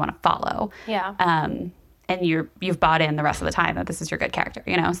someone you want to follow. And you've bought in the rest of the time that this is your good character,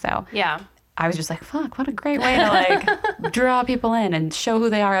 So I was just like, fuck, what a great way to, like, draw people in and show who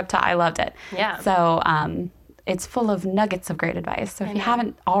they are up top. I loved it. So it's full of nuggets of great advice. So if you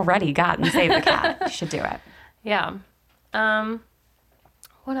haven't already gotten Save the Cat, you should do it.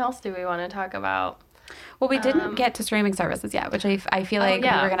 What else do we want to talk about? Well, we didn't get to streaming services yet, which I feel like we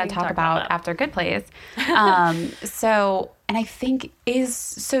were going to talk about after Good Place. And I think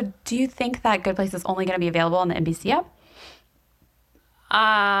do you think that Good Place is only going to be available on the NBC app?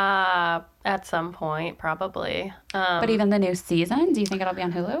 At some point, probably. But even the new season, do you think it'll be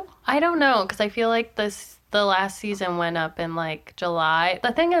on Hulu? I don't know, because I feel like the last season went up in, like, July.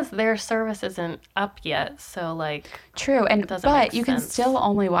 The thing is, their service isn't up yet, so, like, true. But you can still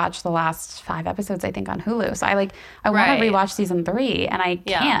only watch the last 5 episodes, I think, on Hulu. So I want to rewatch season 3, and I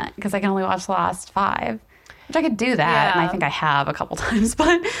can't, because I can only watch the last 5. Which I could do that, and I think I have a couple times,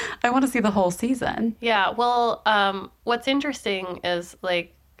 but I want to see the whole season. Yeah, well, what's interesting is,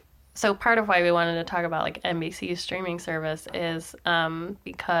 like, so part of why we wanted to talk about, like, NBC's streaming service is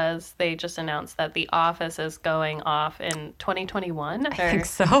because they just announced that The Office is going off in 2021. I think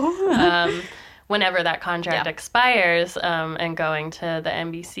so. Whenever that contract expires, and going to the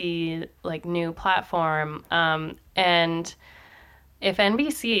NBC, like, new platform. And if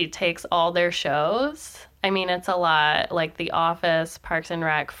NBC takes all their shows, I mean, it's a lot. Like, The Office, Parks and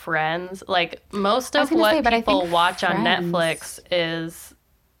Rec, Friends. Like, most of what people watch on Netflix is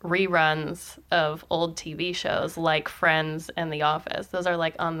reruns of old TV shows like Friends and The Office. Those are,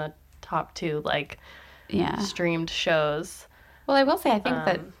 like, on the top 2, like, streamed shows. Well, I will say, I think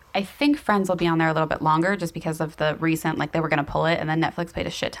that I think Friends will be on there a little bit longer just because of the recent, like they were going to pull it and then Netflix paid a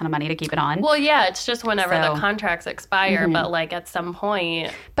shit ton of money to keep it on. Well, yeah, it's just whenever So- the contracts expire, but like at some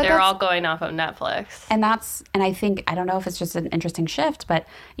point, But they're that's- all going off of Netflix. And I think, I don't know if it's just an interesting shift, but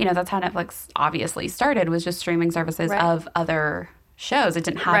that's how Netflix obviously started, was just streaming services Right. of other shows. It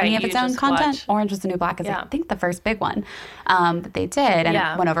didn't have Right, any of you its own just content. watch- Orange is the New Black is, Yeah. I think, the first big one that they did, and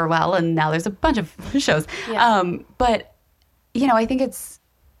Yeah. it went over well, and now there's a bunch of shows. Yeah. But, I think it's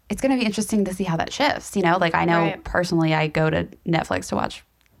going to be interesting to see how that shifts, Like, I know Right. personally I go to Netflix to watch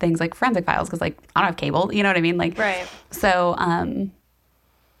things like Forensic Files because, like, I don't have cable, you know what I mean? Like, Right. So,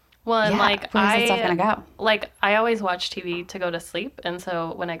 Well, and yeah, like where's that stuff going to go? like I always watch TV to go to sleep, and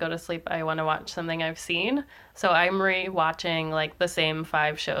so when I go to sleep, I want to watch something I've seen. So I'm re-watching like the same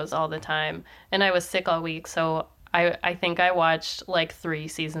 5 shows all the time, and I was sick all week, so I think I watched like 3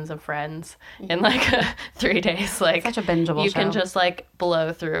 seasons of Friends in like 3 days. Like Such a bingeable you can show. just like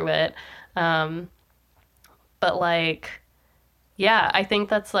blow through it. But like, yeah, I think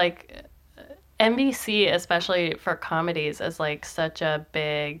that's like NBC, especially for comedies, is like such a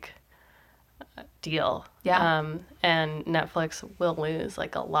big deal. Yeah. And Netflix will lose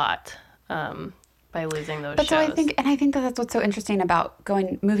like a lot by losing those But shows. so I think that that's what's so interesting about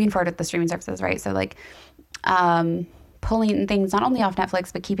moving forward with the streaming services, right? So like pulling things not only off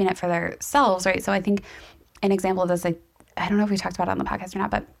Netflix but keeping it for themselves, right? So I think an example of this, like, I don't know if we talked about it on the podcast or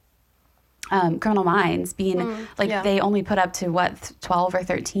not, but Criminal Minds being yeah. they only put up to 12 or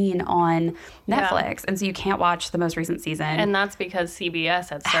 13 on Netflix, and so you can't watch the most recent season. And that's because CBS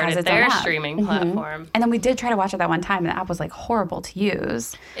had Has started its own their app. streaming platform. And then we did try to watch it that one time, and the app was like horrible to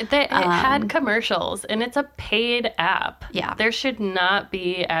use. It had commercials, and it's a paid app. Yeah. There should not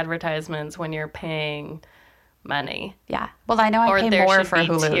be advertisements when you're paying money. Yeah. Well, I know I Or pay there more should for be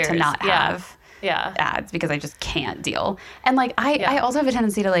Hulu to tiers. not Yeah. have Yeah. ads because I just can't deal. And like I also have a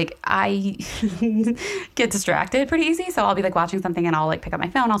tendency to like I get distracted pretty easy. So I'll be like watching something and I'll like pick up my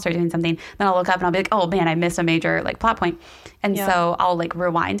phone, I'll start doing something, then I'll look up and I'll be like, oh man, I missed a major like plot point. And Yeah. so I'll like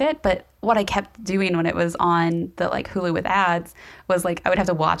rewind it. But what I kept doing when it was on the like Hulu with ads was like I would have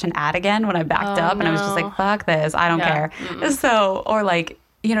to watch an ad again when I backed up and I was just no. like, fuck this, I don't Yeah. care. So or like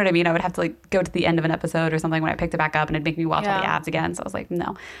you know what I mean? I would have to like go to the end of an episode or something when I picked it back up and it'd make me watch all the Yeah. ads again. So I was like,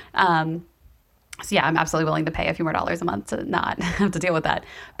 no. So yeah, I'm absolutely willing to pay a few more dollars a month to not have to deal with that.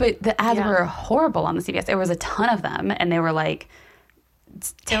 But the ads Yeah. were horrible on the CBS. There was a ton of them, and they were like, It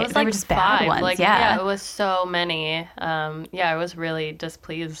was they like were just 5. bad ones. Like, yeah. it was so many. I was really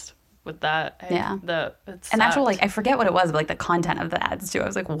displeased with that. Yeah. It And actual sucked. like I forget what it was, but like the content of the ads too. I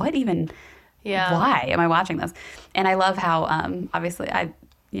was like, what even? Yeah. Why am I watching this? And I love how obviously I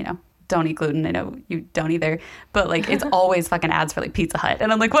don't eat gluten. I know you don't either, but like it's always fucking ads for like Pizza Hut, and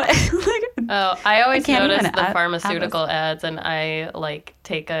I'm like, what? Like, Oh, I always can't notice even the have pharmaceutical ads, and I like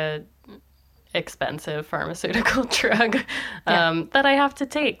take a expensive pharmaceutical drug that I have to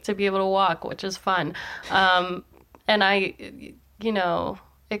take to be able to walk, which is fun. And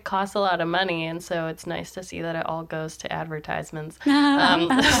it costs a lot of money, and so it's nice to see that it all goes to advertisements.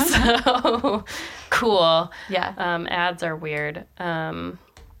 So cool. Yeah. Ads are weird.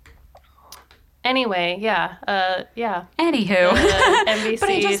 Anyway, yeah. Anywho, NBC but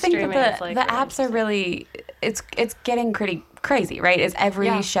I just think streaming that is like the apps are really it's getting pretty crazy, right? Is every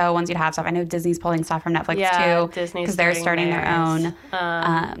Yeah. show wants you to have stuff. I know Disney's pulling stuff from Netflix Yeah, too, Disney's because they're starting their theirs.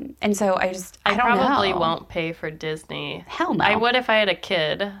 own. And so I don't probably know. won't pay for Disney. Hell no. I would if I had a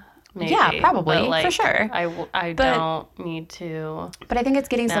kid. Maybe. Yeah, probably, But, like, for sure. I But- don't need to. But I think it's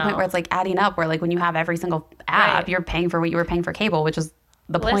getting to the point No. where it's like adding up, where like when you have every single app, Right. you're paying for what you were paying for cable, which is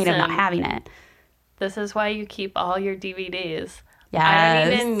the point of not Listen. having it. This is why you keep all your DVDs. I Yes.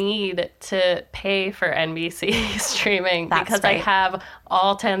 don't even need to pay for NBC streaming That's because I right. have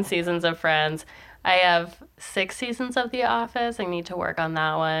all 10 seasons of Friends. I have 6 seasons of The Office. I need to work on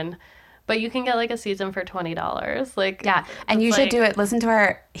that one. But you can get like a season for $20. Like Yeah, and you should do it. Listen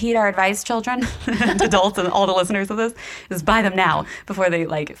to heed our advice, children, and adults, and all the listeners of this. Is buy them now before they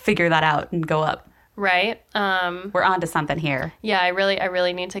like figure that out and go up. Right. We're on to something here. Yeah, I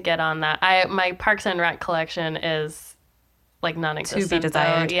really need to get on that. My Parks and Rec collection is like non-existent. To be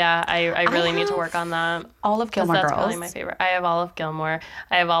desired. So, yeah, I really need to have work on that. All of 'Cause Gilmore that's Girls. probably my favorite. I have all of Gilmore.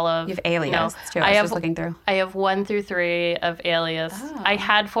 I have all of. You have Alias too. I I was have just looking through. I have 1 through 3 of Alias. Oh. I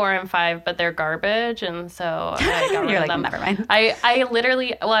had 4 and 5, but they're garbage, and so I got rid You're of like, them. never mind. I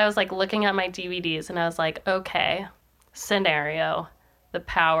literally, I was like looking at my DVDs, and I was like, okay, scenario, the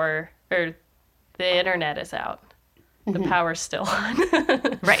internet is out. The Mm-hmm. power's still on.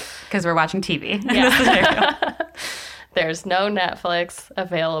 Right, because we're watching TV. Yeah. There's no Netflix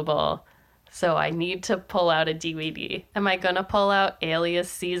available. So I need to pull out a DVD. Am I going to pull out Alias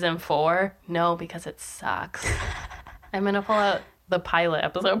Season 4? No, because it sucks. I'm going to pull out the pilot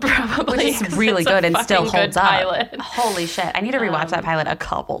episode probably. Which is really good and still holds up. Pilot. Holy shit. I need to rewatch that pilot a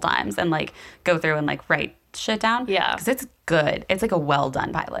couple times and like go through and like write shit down. Yeah. Because it's good. It's like a well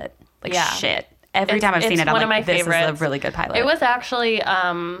done pilot. Like Yeah. shit. Every time I've seen it, I'm one of like, my this favorites. is a really good pilot. It was actually,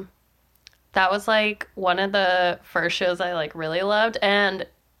 that was like one of the first shows I like really loved. And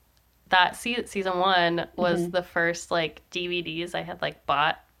that season 1 was the first like DVDs I had like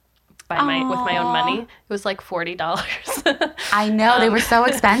bought with my own money. It was like $40. I know. They were so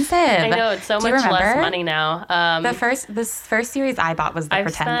expensive. I know, it's so Do you much less remember? money now. This first series I bought was The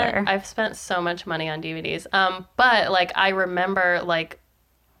Pretender. I've spent so much money on DVDs. But like I remember like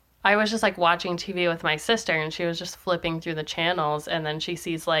I was just like watching TV with my sister and she was just flipping through the channels and then she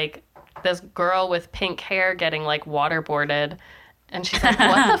sees like this girl with pink hair getting like waterboarded and she's like,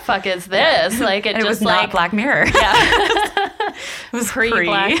 what the fuck is this? Like it And just it was like not Black Mirror. Yeah. It was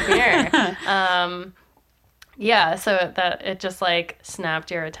Pre-Black Mirror. Yeah, so that it just like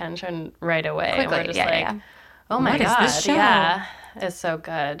snapped your attention right away. Quickly, We're just yeah, like, yeah. oh my What is God. this show? Yeah. It's so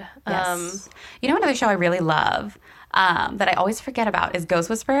good. Yes. You know another show I really love that I always forget about is Ghost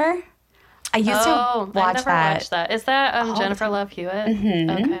Whisperer. I used to I've watch never that. watched that. Is that Jennifer Love Hewitt?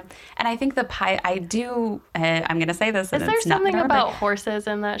 Okay. And I think I do, I'm going to say this. Is and there it's not something gonna about horses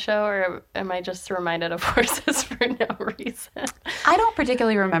in that show, or am I just reminded of horses for no reason? I don't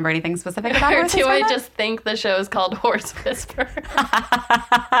particularly remember anything specific about Or horses. do I from it. just think the show is called Horse Whisperer? That's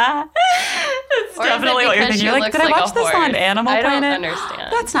Or is it definitely what you're because thinking. she You're like, looks did I like a watch this on horse? Animal I don't Planet?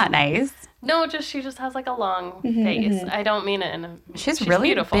 understand. That's not nice. No, she just has like a long face. I don't mean it in a. She's really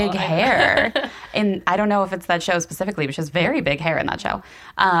beautiful. big hair. And I don't know if it's that show specifically, but she has very big hair in that show.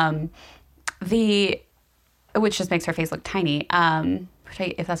 Which just makes her face look tiny.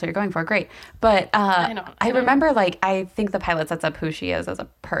 If that's what you're going for, great. But I remember, like, I think the pilot sets up who she is as a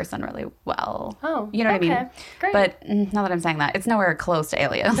person really well. Oh, you know what I mean? Great. But now that I'm saying that, it's nowhere close to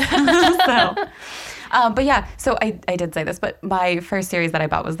Alias. So, but yeah, so I did say this, but my first series that I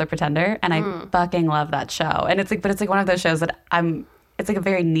bought was The Pretender, and I fucking love that show. And it's like one of those shows that it's like a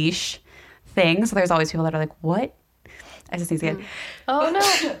very niche thing. So there's always people that are like, what? I just need to get. Oh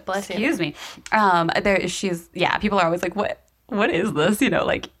no! Bless you. Excuse me. People are always like, what is this? You know,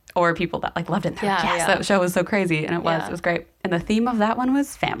 like, or people that like loved it. That show was so crazy, and it was great. And the theme of that one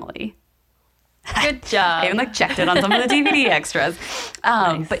was family. Good job. I even like checked it on some of the DVD extras.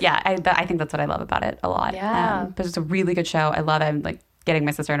 But yeah, I think that's what I love about it a lot. Yeah. But it's a really good show. I love it. I'm like getting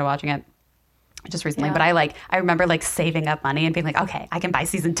my sister into watching it just recently. Yeah. But I remember like saving up money and being like, okay, I can buy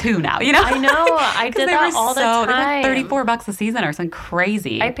season 2 now. You know? I know. I did that all the time. They're like $34 a season or something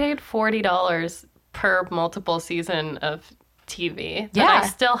crazy. I paid $40 per multiple season of TV that Yeah. I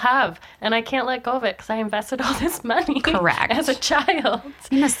still have, and I can't let go of it because I invested all this money. Correct. As a child.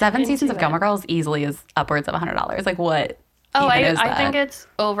 The 7 seasons of it. Gilmore Girls easily is upwards of $100. Like what? Oh, even is I that? think it's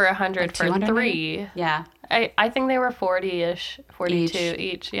over 100 for 200 3. maybe? Yeah. I think they were 40-ish, 42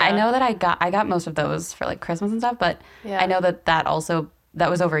 each. Yeah. I know that I got most of those for like Christmas and stuff, but Yeah. I know that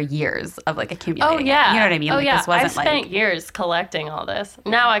was over years of like accumulating. Oh yeah, You know what I mean? Oh Like, yeah, this wasn't I spent years collecting all this.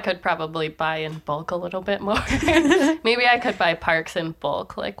 Now I could probably buy in bulk a little bit more. Maybe I could buy Parks in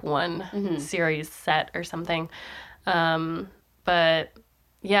bulk, like one series set or something. But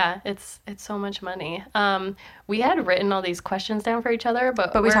yeah, it's so much money. We had written all these questions down for each other,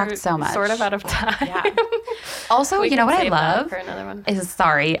 but we we're talked so much. sort of out of time. Yeah. Also, We you know can what I save that love? for another one. Is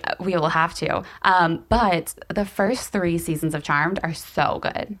sorry, we will have to. But the first 3 seasons of Charmed are so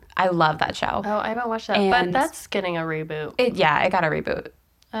good. I love that show. Oh, I haven't watched that, And- but that's getting a reboot. It got a reboot.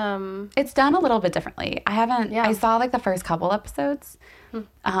 It's done a little bit differently. I haven't. Yeah. I saw like the first couple episodes.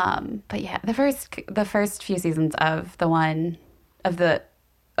 But yeah, the first few seasons of the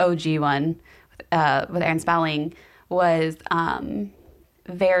OG one with Aaron Spelling was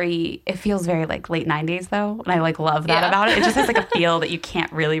it feels very like late 90s though, and I like love that Yeah. about it. It just has like a feel that you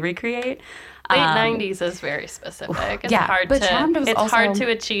can't really recreate. Late 90s is very specific. It's yeah, hard but Charmed was it's also- hard to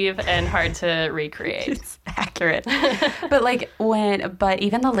achieve and hard to recreate. It's accurate. But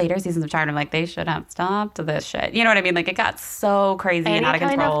even the later seasons of Charmed, I'm like, they should have stopped this shit. You know what I mean? Like, it got so crazy Any and out of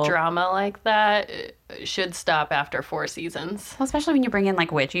kind control. of drama like that should stop after 4 seasons. Well, especially when you bring in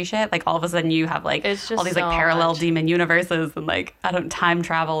like witchy shit, like all of a sudden you have like It's just all these like so parallel much. demon universes and like time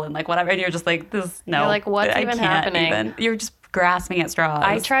travel and like whatever, and you're just like this. No, You're like, what's I even can't happening? even. You're just grasping at straws.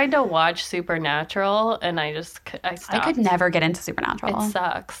 I tried to watch Supernatural and I stopped. I could never get into Supernatural. It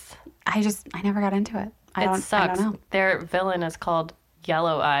sucks. I never got into it. I It don't sucks. know. Their villain is called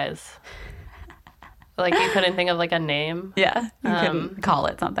Yellow Eyes. Like you couldn't think of like a name. Yeah, you couldn't call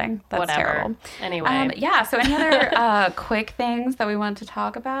it something. That's Whatever. terrible. Anyway. Yeah, so any other quick things that we want to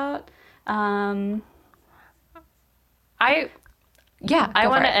talk about? I go want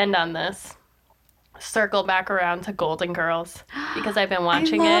for to it. end on this. Circle back around to Golden Girls because I've been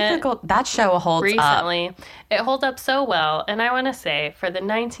watching I love it that show holds up. recently. It holds up so well. And I want to say for the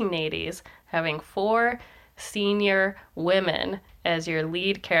 1980s, having 4 senior women as your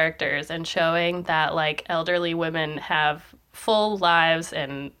lead characters and showing that like elderly women have full lives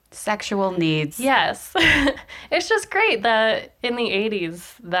and Sexual needs. yes. It's just great that in the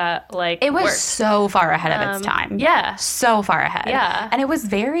 80s that like It was worked. so far ahead of its time. Yeah. So far ahead. Yeah. And it was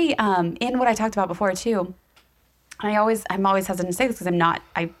very in what I talked about before too. I'm always hesitant to say this because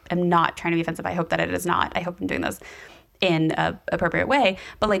I am not trying to be offensive. I hope that it is not. I hope I'm doing this in a appropriate way.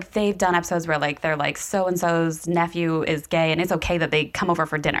 But like they've done episodes where like they're like so and so's nephew is gay and it's okay that they come over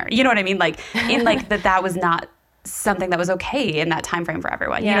for dinner. You know what I mean? Like in like that was not something that was okay in that time frame for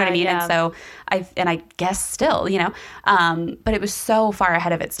everyone. You know what I mean? Yeah. And so I guess still, but it was so far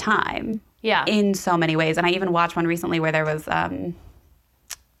ahead of its time. Yeah. In so many ways. And I even watched one recently where there was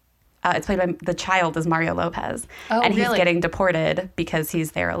it's played by the child is Mario Lopez. Oh, and he's really? getting deported because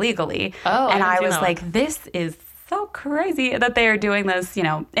he's there illegally. Oh, I and haven't I seen was that like, one. this is so crazy that they are doing this,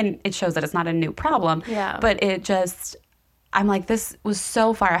 and it shows that it's not a new problem. Yeah. But it just, I'm like, this was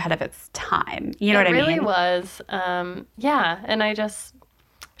so far ahead of its time. You know what I mean? It really was. Yeah. And I just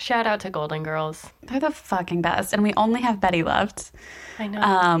shout out to Golden Girls. They're the fucking best. And we only have Betty left, I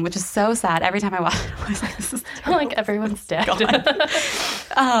know. which is so sad. Every time I watch it, I was like, this is Like everyone's dead.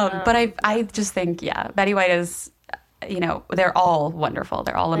 But I just think, Betty White is, they're all wonderful.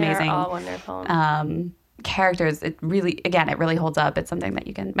 They're all amazing. They're all wonderful. Characters. It really holds up. It's something that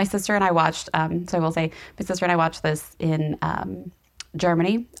you can. My sister and I watched. So I will say, my sister and I watched this in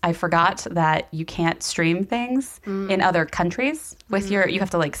Germany. I forgot that you can't stream things in other countries with you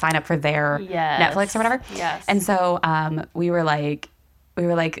have to like sign up for their Yes. Netflix or whatever. Yes. And so we were like,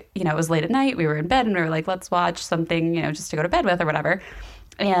 it was late at night. We were in bed and we were like, let's watch something, just to go to bed with or whatever.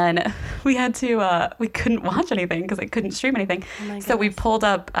 And we had to, we couldn't watch anything because I couldn't stream anything. So we pulled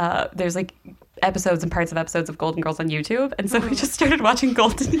up, there's like episodes and parts of episodes of Golden Girls on YouTube. And so we just started watching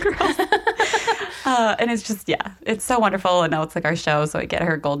Golden Girls. And it's just, it's so wonderful. And now it's like our show. So I get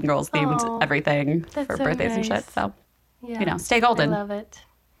her Golden Girls themed Aw, everything that's for so birthdays and nice. shit. So, Yeah. stay golden. I love it.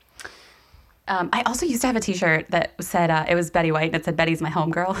 I also used to have a t-shirt that said, it was Betty White and it said, Betty's my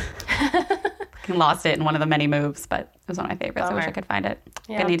homegirl. I lost it in one of the many moves, but it was one of my favorites. I wish I Bummer. could find it.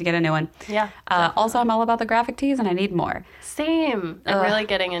 Yeah. Gonna need to get a new one. Yeah. Also, I'm all about the graphic tees and I need more. Same. I'm Ugh. really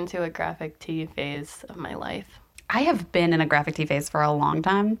getting into a graphic tee phase of my life. I have been in a graphic tee phase for a long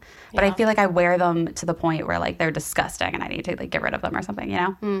time, but I Yeah. feel like I wear them to the point where like they're disgusting and I need to like get rid of them or something, Yeah.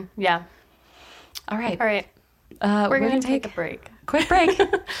 All right. All right. We're We're going going to to take take a break. a quick break.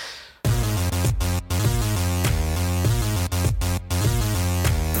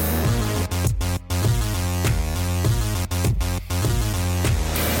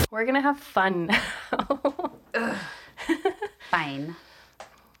 We're going to have fun now. Fine.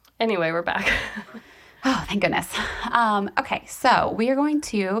 Anyway, we're back. Oh, thank goodness. Okay, so we are going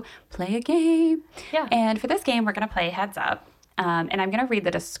to play a game. Yeah. And for this game, we're going to play Heads Up. And I'm going to read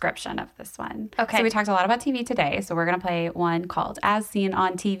the description of this one. Okay. So we talked a lot about TV today, so we're going to play one called As Seen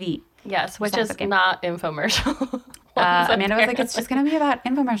on TV. Yes, which Sounds is okay. not infomercial. Amanda was like, it's just going to be about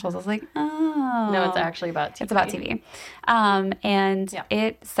infomercials. I was like, oh. No, it's actually about TV. It's about TV. And Yeah.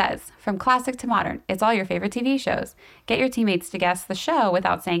 it says, from classic to modern, it's all your favorite TV shows. Get your teammates to guess the show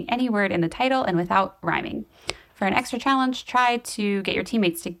without saying any word in the title and without rhyming. For an extra challenge, try to get your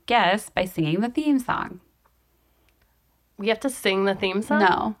teammates to guess by singing the theme song. We have to sing the theme song?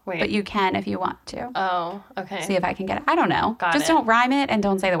 No, Wait. but you can if you want to. Oh, okay. See if I can get it. I don't know. Got Just it. don't rhyme it and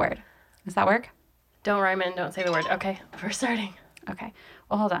don't say the word. Does that work? Don't rhyme it and don't say the word. Okay, we're starting. Okay.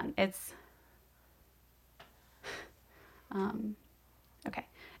 Well, hold on. It's okay.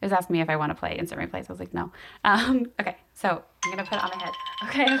 It was asking me if I want to play instant replays. I was like, no. Okay. So I'm gonna put it on my head.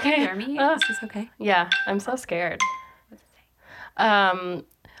 Okay, okay. Hear me? Ah. Is this okay? Yeah, I'm so scared. What's it say?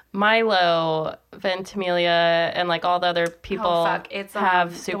 Milo, Ventimiglia, and like all the other people It's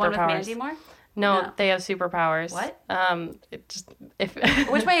have the one with superpowers. Mandy Moore. No, No. they have superpowers. What? It just if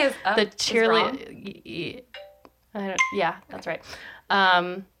Which way is up? the is wrong? cheerleader? Yeah, that's right.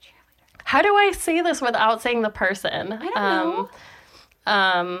 How do I say this without saying the person? I don't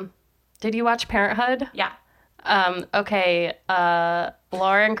know. Did you watch Parenthood? Yeah. Okay.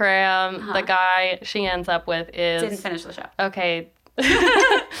 Lauren Graham, the guy she ends up with is Didn't finish the show. okay.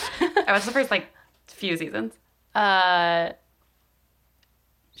 I watched the first few seasons.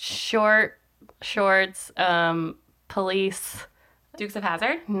 Short. shorts, police, Dukes of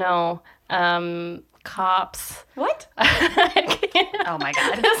Hazzard? no, cops. What? I can't. Oh my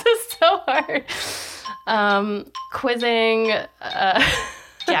God. This is so hard. Quizzing.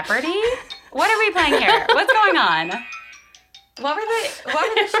 Jeopardy? What are we playing here? What's going on? What were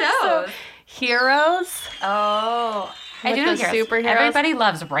the shows? Heroes. Oh. I With do know the Heroes. superheroes. Everybody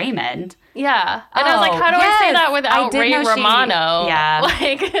loves Raymond. Yeah. And I was like, Oh, how do I say yes. that I without did Ray know she- Romano? yeah.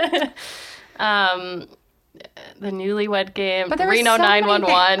 Like, the Newlywed Game, But there were Reno so many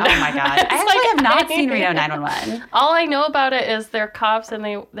 911. things. Oh my God. I It's actually like- have not seen Reno 911. All I know about it is they're cops and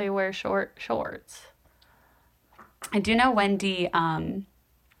they wear short shorts. I do know Wendy,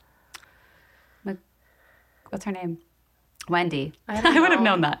 what's her name? Wendy. I don't would have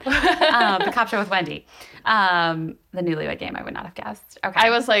know. known that. The Cop Show with Wendy. The Newlywed Game, I would not have guessed. Okay. I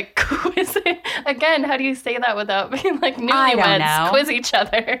was like, quizzing. Again, how do you say that without being like I don't know. newlyweds quiz each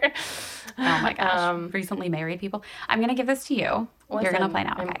other? Oh my gosh. Recently married people. I'm going to give this to you. You're going to Listen, play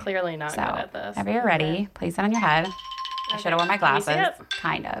now. I'm Okay. clearly not So, good at this. whenever you're ready, place it on your head. I should have worn my Can you see glasses. it?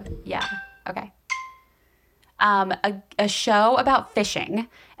 Kind of. Yeah. Okay. A show about fishing,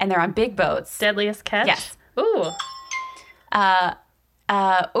 and they're on big boats. Deadliest Catch? Yes. Ooh.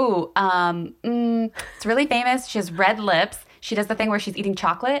 It's really famous. She has red lips. She does the thing where she's eating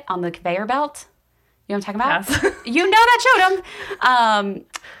chocolate on the conveyor belt. You know what I'm talking about? Pass. You know that show,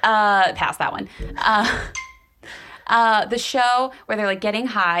 pass that one. The show where they're like getting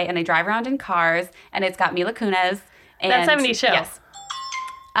high and they drive around in cars, and it's got Mila Kunis. And, That 70s show. Yes.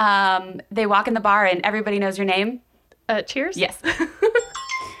 They walk in the bar and everybody knows your name. Cheers? Yes.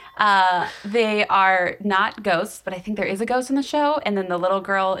 They are not ghosts, but I think there is a ghost in the show. And then the little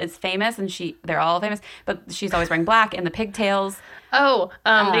girl is famous, and they're all famous, but she's always wearing black and the pigtails. Oh,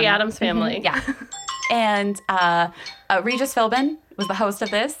 the Addams Family. Yeah. And Regis Philbin was the host of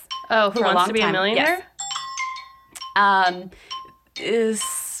this. Oh, Who for a Wants long to Be a time. Millionaire?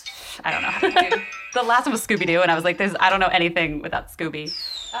 Yes. I don't know how to do. The last one was Scooby-Doo, and I was like, I don't know anything without Scooby.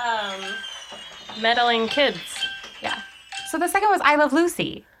 Meddling Kids. Yeah. So the second was I Love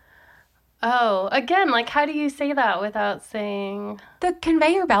Lucy. Oh, again, like, how do you say that without saying... The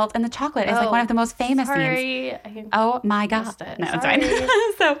conveyor belt and the chocolate is like one of the most famous scenes. Sorry. I Oh my God. missed it. No, it's Sorry. fine.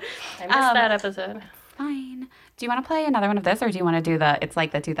 So I missed that episode. fine. Do you want to play another one of this, or do you want to do it's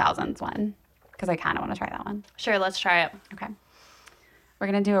like the 2000s one? Because I kind of want to try that one. Sure, let's try it. Okay. We're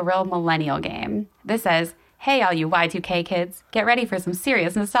going to do a real millennial game. This says, hey, all you Y2K kids, get ready for some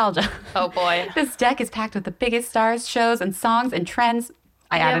serious nostalgia. Oh, boy. This deck is packed with the biggest stars, shows, and songs and trends.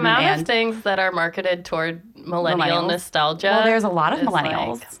 I The added an amount and. of things that are marketed toward millennial Millennials. nostalgia. Well, there's a lot of is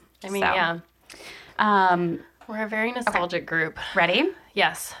millennials. like- I mean, So, yeah. We're a very nostalgic group. Ready?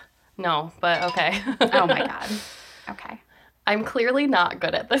 Yes. No, but okay. Oh my God. Okay. I'm clearly not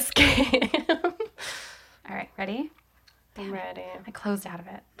good at this game. All right. Ready? I'm ready. I closed out of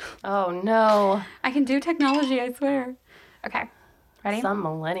it. Oh, no. I can do technology, I swear. Okay. Ready? Some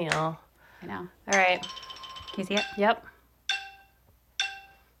millennial. I know. All right. Can you see it? Yep.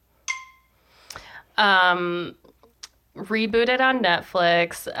 Rebooted on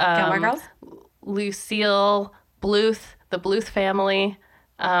Netflix. Gilmore Girls? Lucille Bluth, the Bluth family.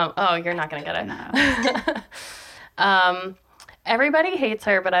 Oh, you're not gonna get it. No. Everybody hates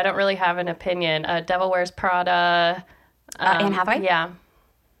her, but I don't really have an opinion. Devil Wears Prada. Anne Hathaway? Yeah.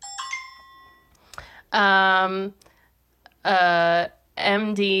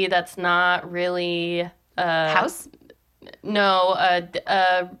 MD. That's not really. House? No,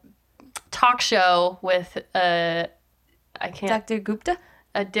 a talk show with I can't. Dr. Gupta?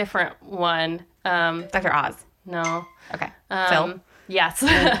 A different one. Dr. Oz. No. Okay. Phil? Yes.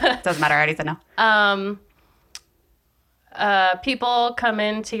 Doesn't matter. I already said no. People come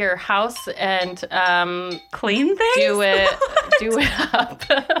into your house and Clean things? do it up.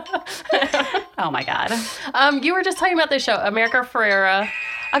 Oh my God. You were just talking about this show, America Ferrera.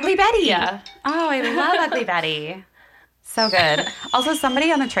 Ugly Betty. Yeah. Oh, I love Ugly Betty. So good. Also,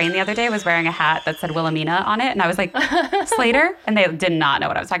 somebody on the train the other day was wearing a hat that said Wilhelmina on it, and I was like, Slater? And they did not know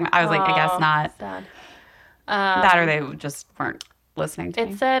what I was talking about. I was like, I guess not. Sad. That or they just weren't listening to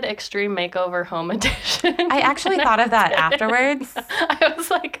me. It said Extreme Makeover Home Edition. I actually thought of that afterwards. I was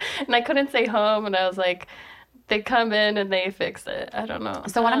like, and I couldn't say home, and I was like, they come in and they fix it. I don't know.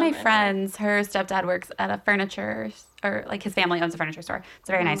 So one of my Anyway. friends, her stepdad works at a furniture, or like his family owns a furniture store. It's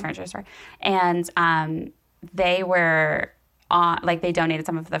a very nice furniture store. And they were on, like they donated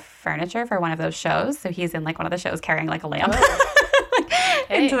some of the furniture for one of those shows. So he's in like one of the shows carrying like a lamp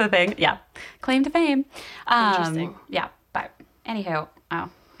into the thing. Yeah. Claim to fame. Interesting. Yeah. But anywho, oh,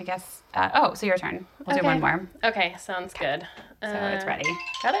 I guess. So your turn. We'll do Okay. one more. Okay, sounds good. So it's ready.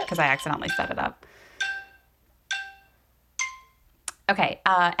 Got it? Because I accidentally set it up. Okay.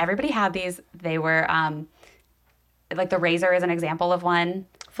 Everybody had these. They were like the razor is an example of one.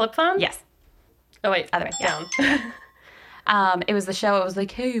 Flip phone? Yes. Oh, wait. Other way. Down. It was the show. It was like,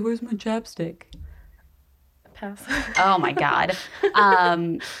 hey, where's my chapstick? Pass. Oh my God.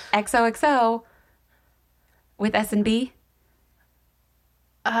 XOXO with S&B.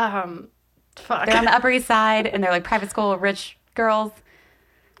 Fuck. They're on the Upper East Side and they're like private school, rich girls.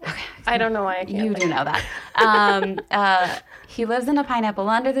 I don't know why I can't. You think do know that. He lives in a pineapple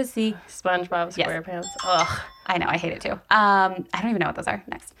under the sea. SpongeBob Yes. SquarePants. Ugh. I know, I hate it too. I don't even know what those are.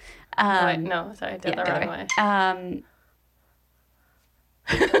 Next. Wait, no, sorry, I did Yeah, the the wrong other way.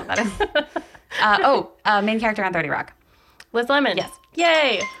 I don't know what that is. Main character on 30 Rock. Liz Lemon. Yes.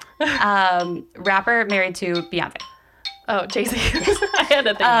 Yay. Rapper married to Beyonce. Oh, Jay-Z. I had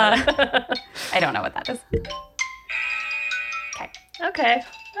to think about it. I don't know what that is. Okay. Okay.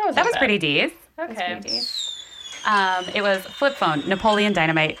 That was pretty D's. Okay. It was Flip Phone, Napoleon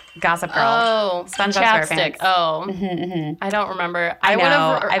Dynamite, Gossip Girl, Oh, SpongeBob chapstick. SquarePants. Oh, I don't remember. I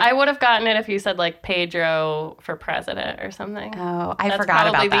know. I would have gotten it if you said like Pedro for president or something. Oh, I That's forgot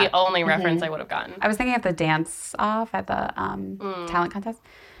about probably that. the only reference I would have gotten. I was thinking of the dance off at the talent contest,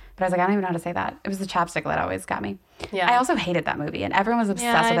 but I was like, I don't even know how to say that. It was the chapstick that always got me. Yeah. I also hated that movie, and everyone was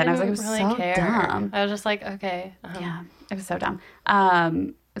obsessed with it. And I was like, it was so dumb. I was just like, okay. Yeah, it was so dumb.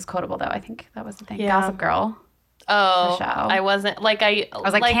 It was quotable though. I think that was the thing. Yeah. Gossip Girl. Oh, show. I wasn't like I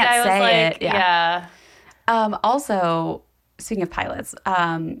was like, can't say it. Yeah. Also, speaking of pilots,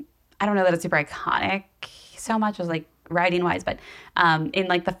 I don't know that it's super iconic so much as like writing wise, but in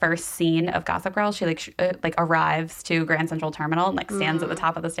like the first scene of Gossip Girl, she like arrives to Grand Central Terminal and like stands at the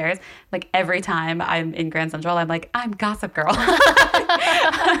top of the stairs. Like every time I'm in Grand Central, I'm like, I'm Gossip Girl.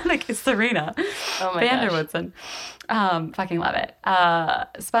 Like it's Serena Oh my Vander gosh. Woodson. Fucking love it.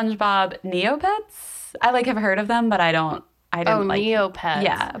 SpongeBob Neopets. I like have heard of them, but I didn't like Neopets.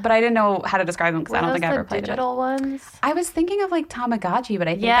 Yeah, but I didn't know how to describe them because I don't think I ever played it. digital ones. I was thinking of like Tamagotchi, but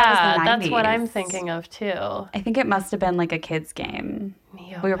I think Yeah, that was the 90s. that's what I'm thinking of too. I think it must have been like a kid's game.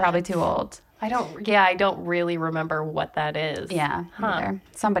 Neopets. We were probably too old. I don't really remember what that is. Yeah, neither.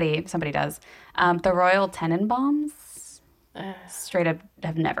 Somebody does. The Royal Tenenbaums. Straight up,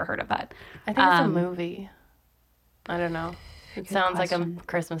 have never heard of that. I think it's a movie. I don't know. It sounds like a question.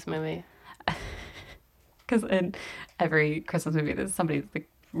 Christmas movie. Because in every Christmas movie, there's somebody like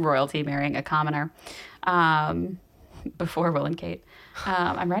royalty marrying a commoner. Before Will and Kate.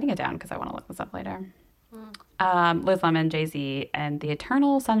 I'm writing it down because I want to look this up later. Liz Lemon, Jay-Z, and The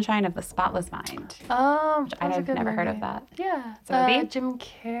Eternal Sunshine of the Spotless Mind. Oh, I've never heard of that. Yeah. Is that a movie? Jim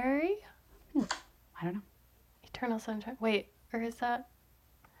Carrey? I don't know. Eternal Sunshine. Wait, or is that?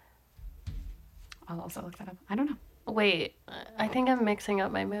 I'll also look that up. I don't know. Wait, I think I'm mixing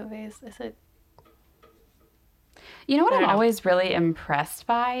up my movies. Is it? You know what I I'm don't know. always really impressed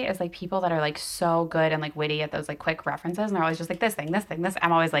by is like people that are like so good and like witty at those like quick references, and they're always just like this thing.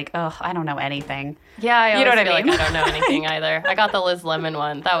 I'm always like, ugh, I don't know anything. Yeah, I You know always what I feel mean? like I don't know anything either. I got the Liz Lemon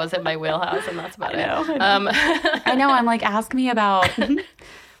one. That was in my wheelhouse, and that's about it. I know. I'm like, ask me about.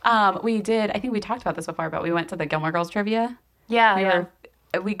 We did. I think we talked about this before, but we went to the Gilmore Girls trivia. Yeah,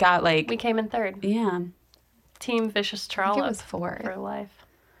 We got like. we came in third. Yeah, Team Vicious Trollop. it was four. for life.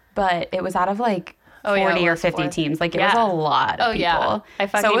 But it was out of like 40 yeah, it or was 50 four. teams. Like it Yeah. was a lot of Oh people. yeah, I So it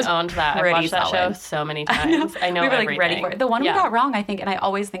fucking was owned that. I pretty watched that show solid. so many times. I know we were like everything. ready for it. The one we Yeah. got wrong, I think, and I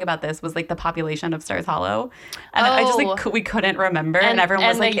always think about this, was like the population of Stars Hollow, and I just like we couldn't remember, and everyone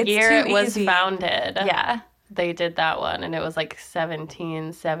was like, the "It's year too it was easy." founded. Yeah, They did that one, and it was like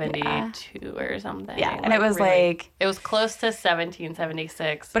 1772 or something. yeah, and it was like, it was close to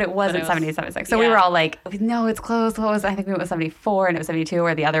 1776, but it wasn't 1776. So we were all like, "No, it's close." What was it? I think we went with 74, and it was 72,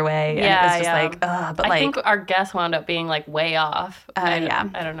 or the other way. And it was just like, ugh. But I think our guess wound up being like way off. yeah.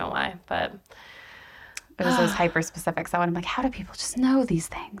 I don't know why, but it was those hyper specific. So I'm like, how do people just know these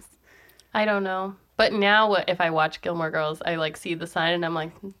things? I don't know. But now, if I watch Gilmore Girls, I like see the sign, and I'm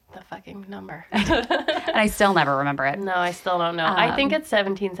like, the fucking number. And I still never remember it. No, I still don't know. I think it's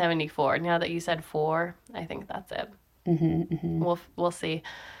 1774. Now that you said 4, I think that's it. We'll see.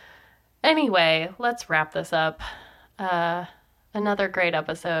 Anyway, let's wrap this up. Another great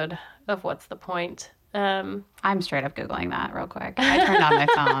episode of What's the Point? I'm straight up Googling that real quick. I turned on my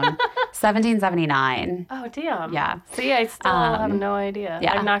phone. 1779. Oh, damn. Yeah. See, I still have no idea.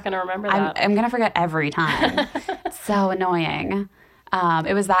 yeah. I'm not going to remember that. I'm going to forget every time. It's so annoying.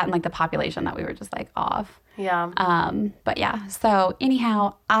 It was that and like the population that we were just like off. Yeah. But yeah, so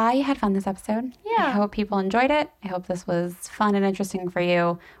anyhow, I had fun this episode. Yeah. I hope people enjoyed it. I hope this was fun and interesting for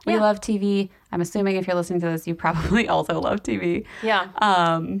you. We Yeah. love TV. I'm assuming if you're listening to this, you probably also love TV. Yeah.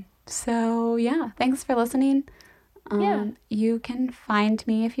 So yeah, thanks for listening. Yeah. You can find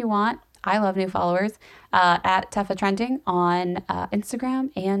me if you want. I love new followers at Teffa Trending on Instagram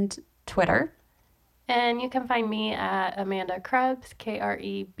and Twitter. And you can find me at Amanda Krebs,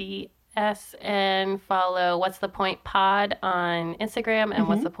 Krebs, and follow What's the Point Pod on Instagram and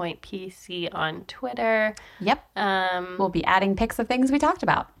What's the Point PC on Twitter. Yep. We'll be adding pics of things we talked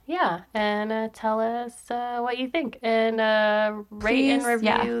about. Yeah, and tell us what you think, and rate and Please,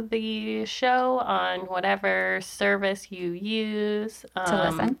 review the show on whatever service you use To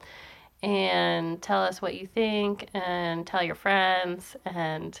listen. and tell us what you think, and tell your friends,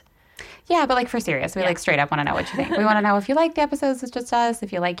 and Yeah, but like for serious, we like straight up want to know what you think. We want to know if you like the episodes with just us,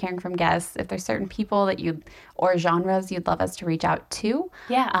 if you like hearing from guests, if there's certain people that or genres you'd love us to reach out to.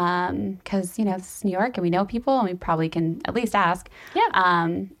 yeah, Because, this is New York and we know people and we probably can at least ask. yeah,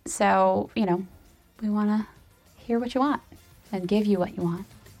 So, we want to hear what you want and give you what you want.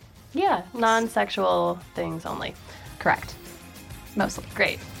 yeah, non-sexual things only. Correct. Mostly.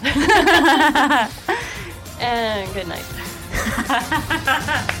 Great. And good night.